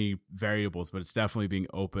so many variables, but it's definitely being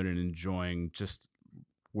open and enjoying just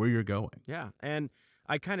where you're going. Yeah. And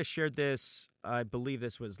I kind of shared this, I believe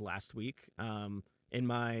this was last week, in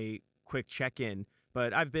my quick check-in,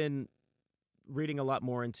 but I've been reading a lot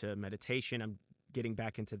more into meditation. I'm getting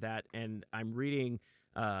back into that, and I'm reading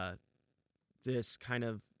this kind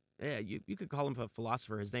of, you could call him a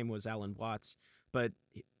philosopher. His name was Alan Watts, but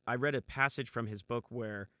I read a passage from his book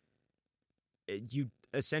where it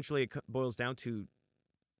boils down to,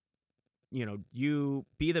 you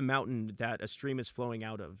be the mountain that a stream is flowing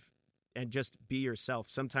out of, and just be yourself.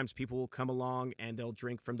 Sometimes people will come along and they'll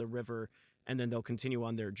drink from the river, and then they'll continue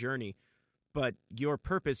on their journey. But your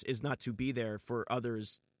purpose is not to be there for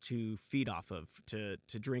others to feed off of, to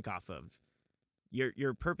drink off of.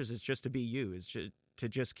 Your purpose is just to be you, is to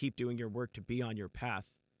just keep doing your work, to be on your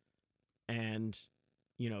path. And,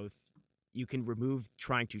 you can remove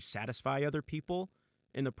trying to satisfy other people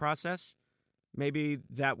in the process. Maybe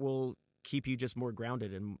that will keep you just more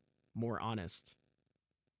grounded and more honest.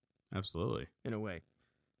 Absolutely. In a way.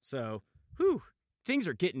 So, things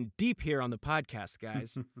are getting deep here on the podcast,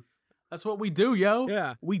 guys. That's what we do, yo.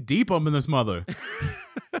 Yeah. We deep them in this mother.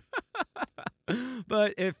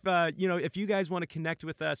 But if you guys want to connect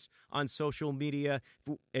with us on social media,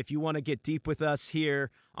 if you want to get deep with us here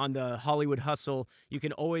on the Hollywood Hustle, you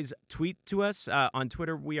can always tweet to us. On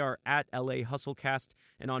Twitter, we are at LA Hustlecast,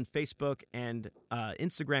 and on Facebook and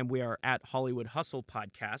Instagram, we are at Hollywood Hustle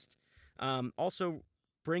Podcast. Also,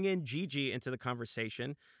 bring in Gigi into the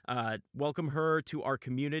conversation. Welcome her to our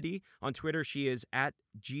community. On Twitter, she is at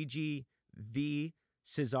Gigi V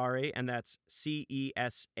Cesare, and that's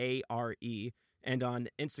Cesare. And on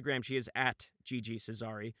Instagram, she is at Gigi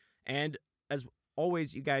Cesare. And as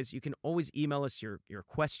always, you guys, you can always email us your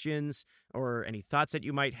questions or any thoughts that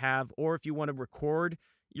you might have. Or if you want to record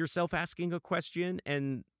yourself asking a question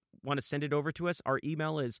and want to send it over to us, our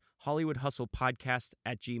email is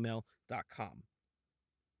hollywoodhustlepodcast@gmail.com.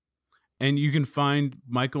 And you can find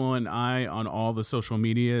Michael and I on all the social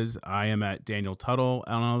medias. I am at Daniel Tuttle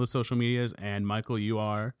on all the social medias. And Michael, you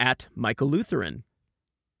are? At Michael Lutheran.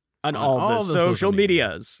 On all the social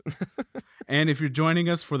medias. And if you're joining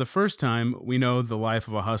us for the first time, we know the life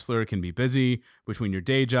of a hustler can be busy between your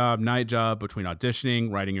day job, night job, between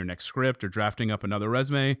auditioning, writing your next script, or drafting up another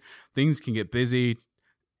resume. Things can get busy,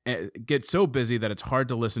 get so busy that it's hard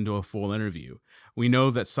to listen to a full interview. We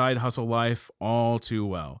know that side hustle life all too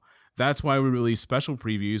well. That's why we release special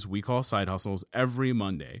previews we call Side Hustles every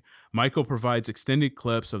Monday. Michael provides extended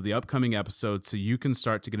clips of the upcoming episodes so you can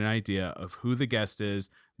start to get an idea of who the guest is,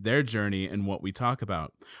 their journey, and what we talk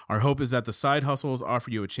about. Our hope is that the Side Hustles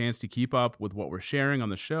offer you a chance to keep up with what we're sharing on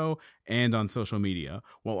the show and on social media,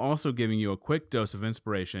 while also giving you a quick dose of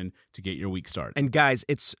inspiration to get your week started. And guys,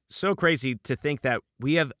 it's so crazy to think that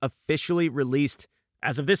we have officially released,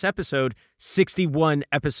 as of this episode, 61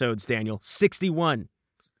 episodes, Daniel. 61.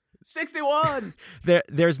 61!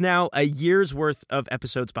 There's now a year's worth of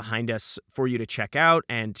episodes behind us for you to check out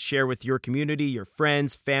and share with your community, your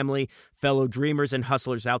friends, family, fellow dreamers, and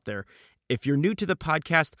hustlers out there. If you're new to the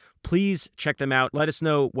podcast, please check them out. Let us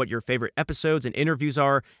know what your favorite episodes and interviews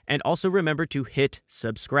are. And also remember to hit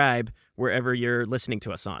subscribe wherever you're listening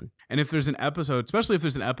to us on. And if there's an episode, especially if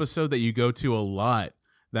there's an episode that you go to a lot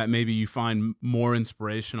that maybe you find more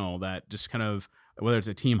inspirational, that just kind of, whether it's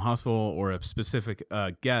a team hustle or a specific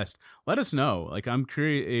guest, let us know. Like, I'm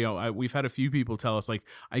curious, we've had a few people tell us, like,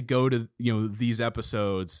 I go to, these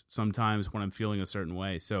episodes sometimes when I'm feeling a certain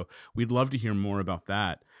way. So we'd love to hear more about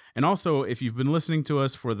that. And also, if you've been listening to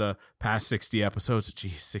us for the past 60 episodes,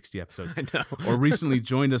 60 episodes, I know. or recently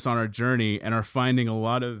joined us on our journey and are finding a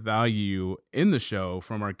lot of value in the show,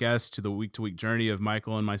 from our guests to the week-to-week journey of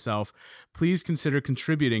Michael and myself, please consider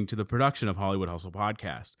contributing to the production of Hollywood Hustle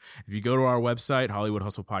Podcast. If you go to our website,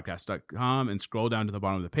 hollywoodhustlepodcast.com, and scroll down to the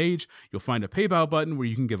bottom of the page, you'll find a PayPal button where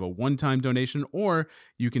you can give a one-time donation, or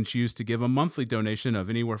you can choose to give a monthly donation of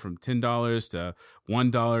anywhere from $10 to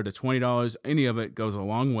 $1 to $20. Any of it goes a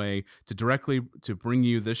long way to directly to bring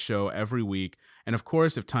you this show every week. And of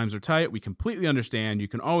course, if times are tight, we completely understand. You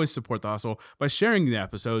can always support the hustle by sharing the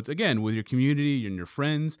episodes, again, with your community and your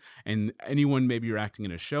friends and anyone maybe you're acting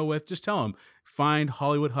in a show with. Just tell them, find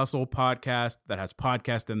Hollywood Hustle Podcast that has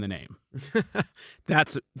podcast in the name.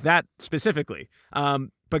 That's that specifically.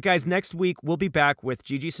 But guys, next week we'll be back with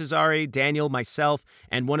Gigi Cesare, Daniel, myself,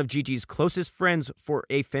 and one of Gigi's closest friends for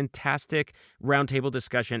a fantastic roundtable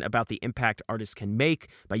discussion about the impact artists can make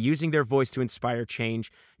by using their voice to inspire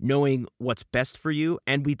change, knowing what's best for you,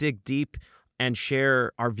 and we dig deep and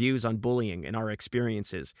share our views on bullying and our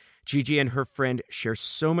experiences. Gigi and her friend share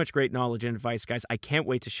so much great knowledge and advice, guys. I can't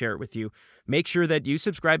wait to share it with you. Make sure that you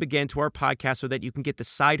subscribe again to our podcast so that you can get the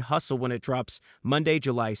side hustle when it drops Monday,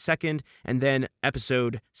 July 2nd, and then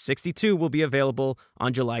episode 62 will be available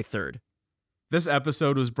on July 3rd. This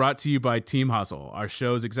episode was brought to you by Team Hustle. Our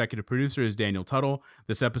show's executive producer is Daniel Tuttle.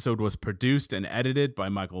 This episode was produced and edited by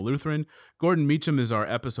Michael Lutheran. Gordon Meacham is our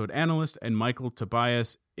episode analyst, and Michael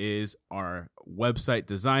Tobias is our website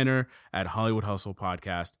designer at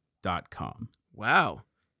HollywoodHustlePodcast.com. Wow.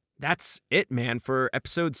 That's it, man, for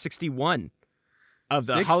episode 61 of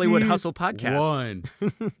the Hollywood Hustle Podcast.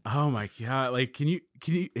 Oh my God. Like, can you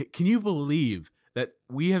believe that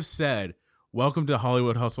we have said, welcome to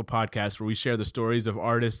Hollywood Hustle Podcast, where we share the stories of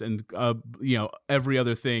artists and, every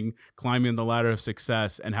other thing climbing the ladder of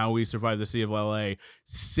success and how we survived the city of LA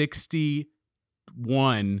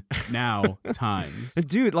 61 now times.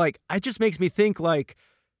 Dude, like, it just makes me think, like,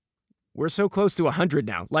 we're so close to 100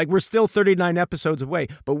 now. Like, we're still 39 episodes away,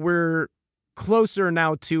 but we're closer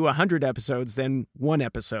now to 100 episodes than one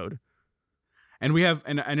episode.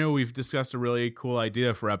 And I know we've discussed a really cool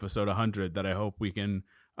idea for episode 100 that I hope we can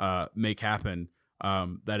make happen.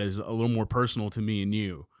 That is a little more personal to me and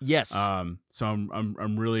you. Yes. So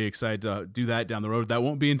I'm really excited to do that down the road. That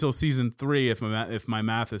won't be until season 3 if my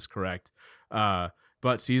math is correct. But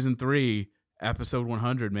season 3, episode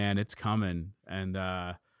 100, man, it's coming, and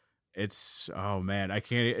it's, oh man, I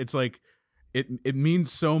can't. It's like it means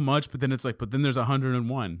so much, but then it's like, but then there's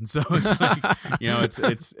 101. So it's like,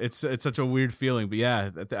 it's such a weird feeling. But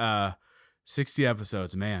yeah, 60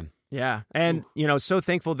 episodes, man. Yeah. And, so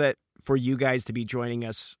thankful that for you guys to be joining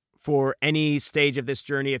us for any stage of this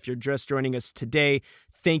journey. If you're just joining us today,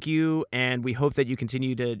 thank you. And we hope that you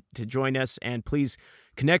continue to join us. And please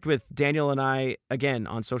connect with Daniel and I again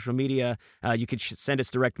on social media. You could send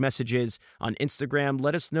us direct messages on Instagram.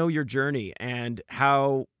 Let us know your journey and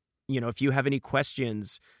how, if you have any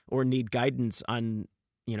questions or need guidance on,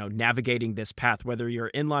 navigating this path, whether you're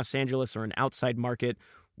in Los Angeles or an outside market.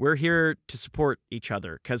 We're here to support each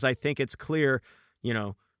other, because I think it's clear,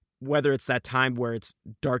 whether it's that time where it's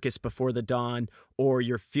darkest before the dawn or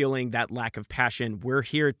you're feeling that lack of passion, we're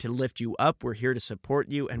here to lift you up. We're here to support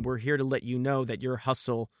you, and we're here to let you know that your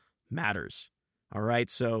hustle matters. All right.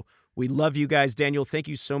 So we love you guys. Daniel, thank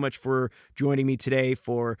you so much for joining me today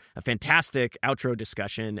for a fantastic outro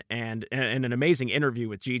discussion and an amazing interview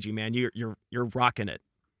with Gigi, man. You're rocking it.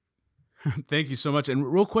 Thank you so much. And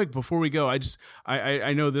real quick, before we go,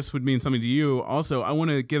 I know this would mean something to you. Also, I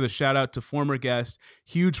want to give a shout out to former guest,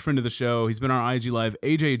 huge friend of the show. He's been on our IG Live,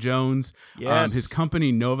 AJ Jones. Yes. His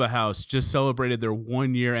company, Nova House, just celebrated their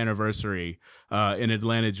 1-year anniversary in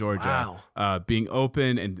Atlanta, Georgia. Wow. Being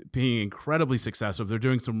open and being incredibly successful. They're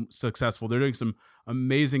doing some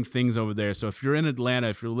amazing things over there. So if you're in Atlanta,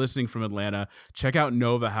 if you're listening from Atlanta, check out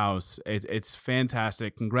Nova House. It's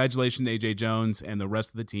fantastic. Congratulations to AJ Jones and the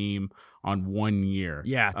rest of the team on 1 year.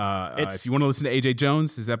 Yeah. If you want to listen to AJ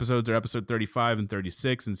Jones, his episodes are episode 35 and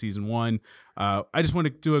 36 in season 1. I just want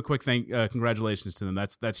to do a quick congratulations to them.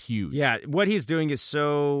 That's huge. Yeah. What he's doing is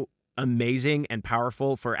so amazing and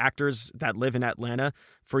powerful for actors that live in Atlanta.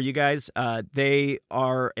 For you guys, they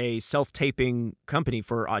are a self-taping company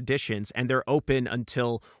for auditions, and they're open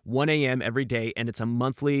until 1 a.m. every day, and it's a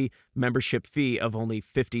monthly membership fee of only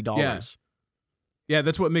 $50. Yeah,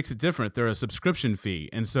 that's what makes it different. They're a subscription fee.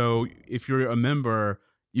 And so if you're a member,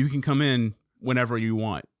 you can come in whenever you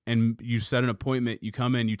want. And you set an appointment, you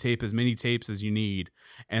come in, you tape as many tapes as you need.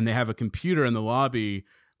 And they have a computer in the lobby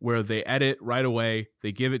where they edit right away.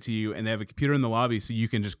 They give it to you, and they have a computer in the lobby so you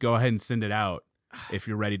can just go ahead and send it out if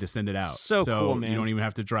you're ready to send it out. So cool, man. You don't even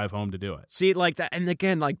have to drive home to do it. See, like that. And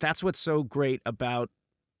again, like that's what's so great about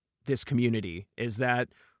this community is that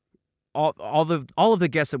all of the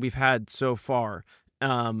guests that we've had so far,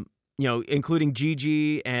 including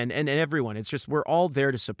Gigi and everyone. It's just we're all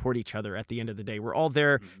there to support each other at the end of the day. We're all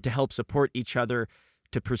there to help support each other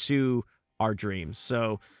to pursue our dreams.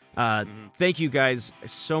 So thank you guys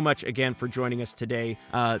so much again for joining us today.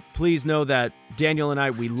 Please know that Daniel and I,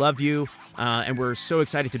 we love you, and we're so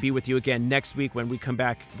excited to be with you again next week when we come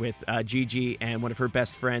back with Gigi and one of her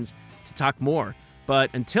best friends to talk more. But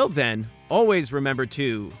until then, always remember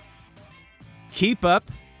to keep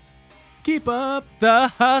up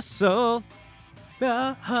the hustle.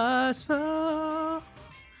 The hustle.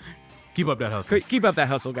 Keep up that hustle. Keep up that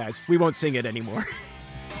hustle, guys. We won't sing it anymore.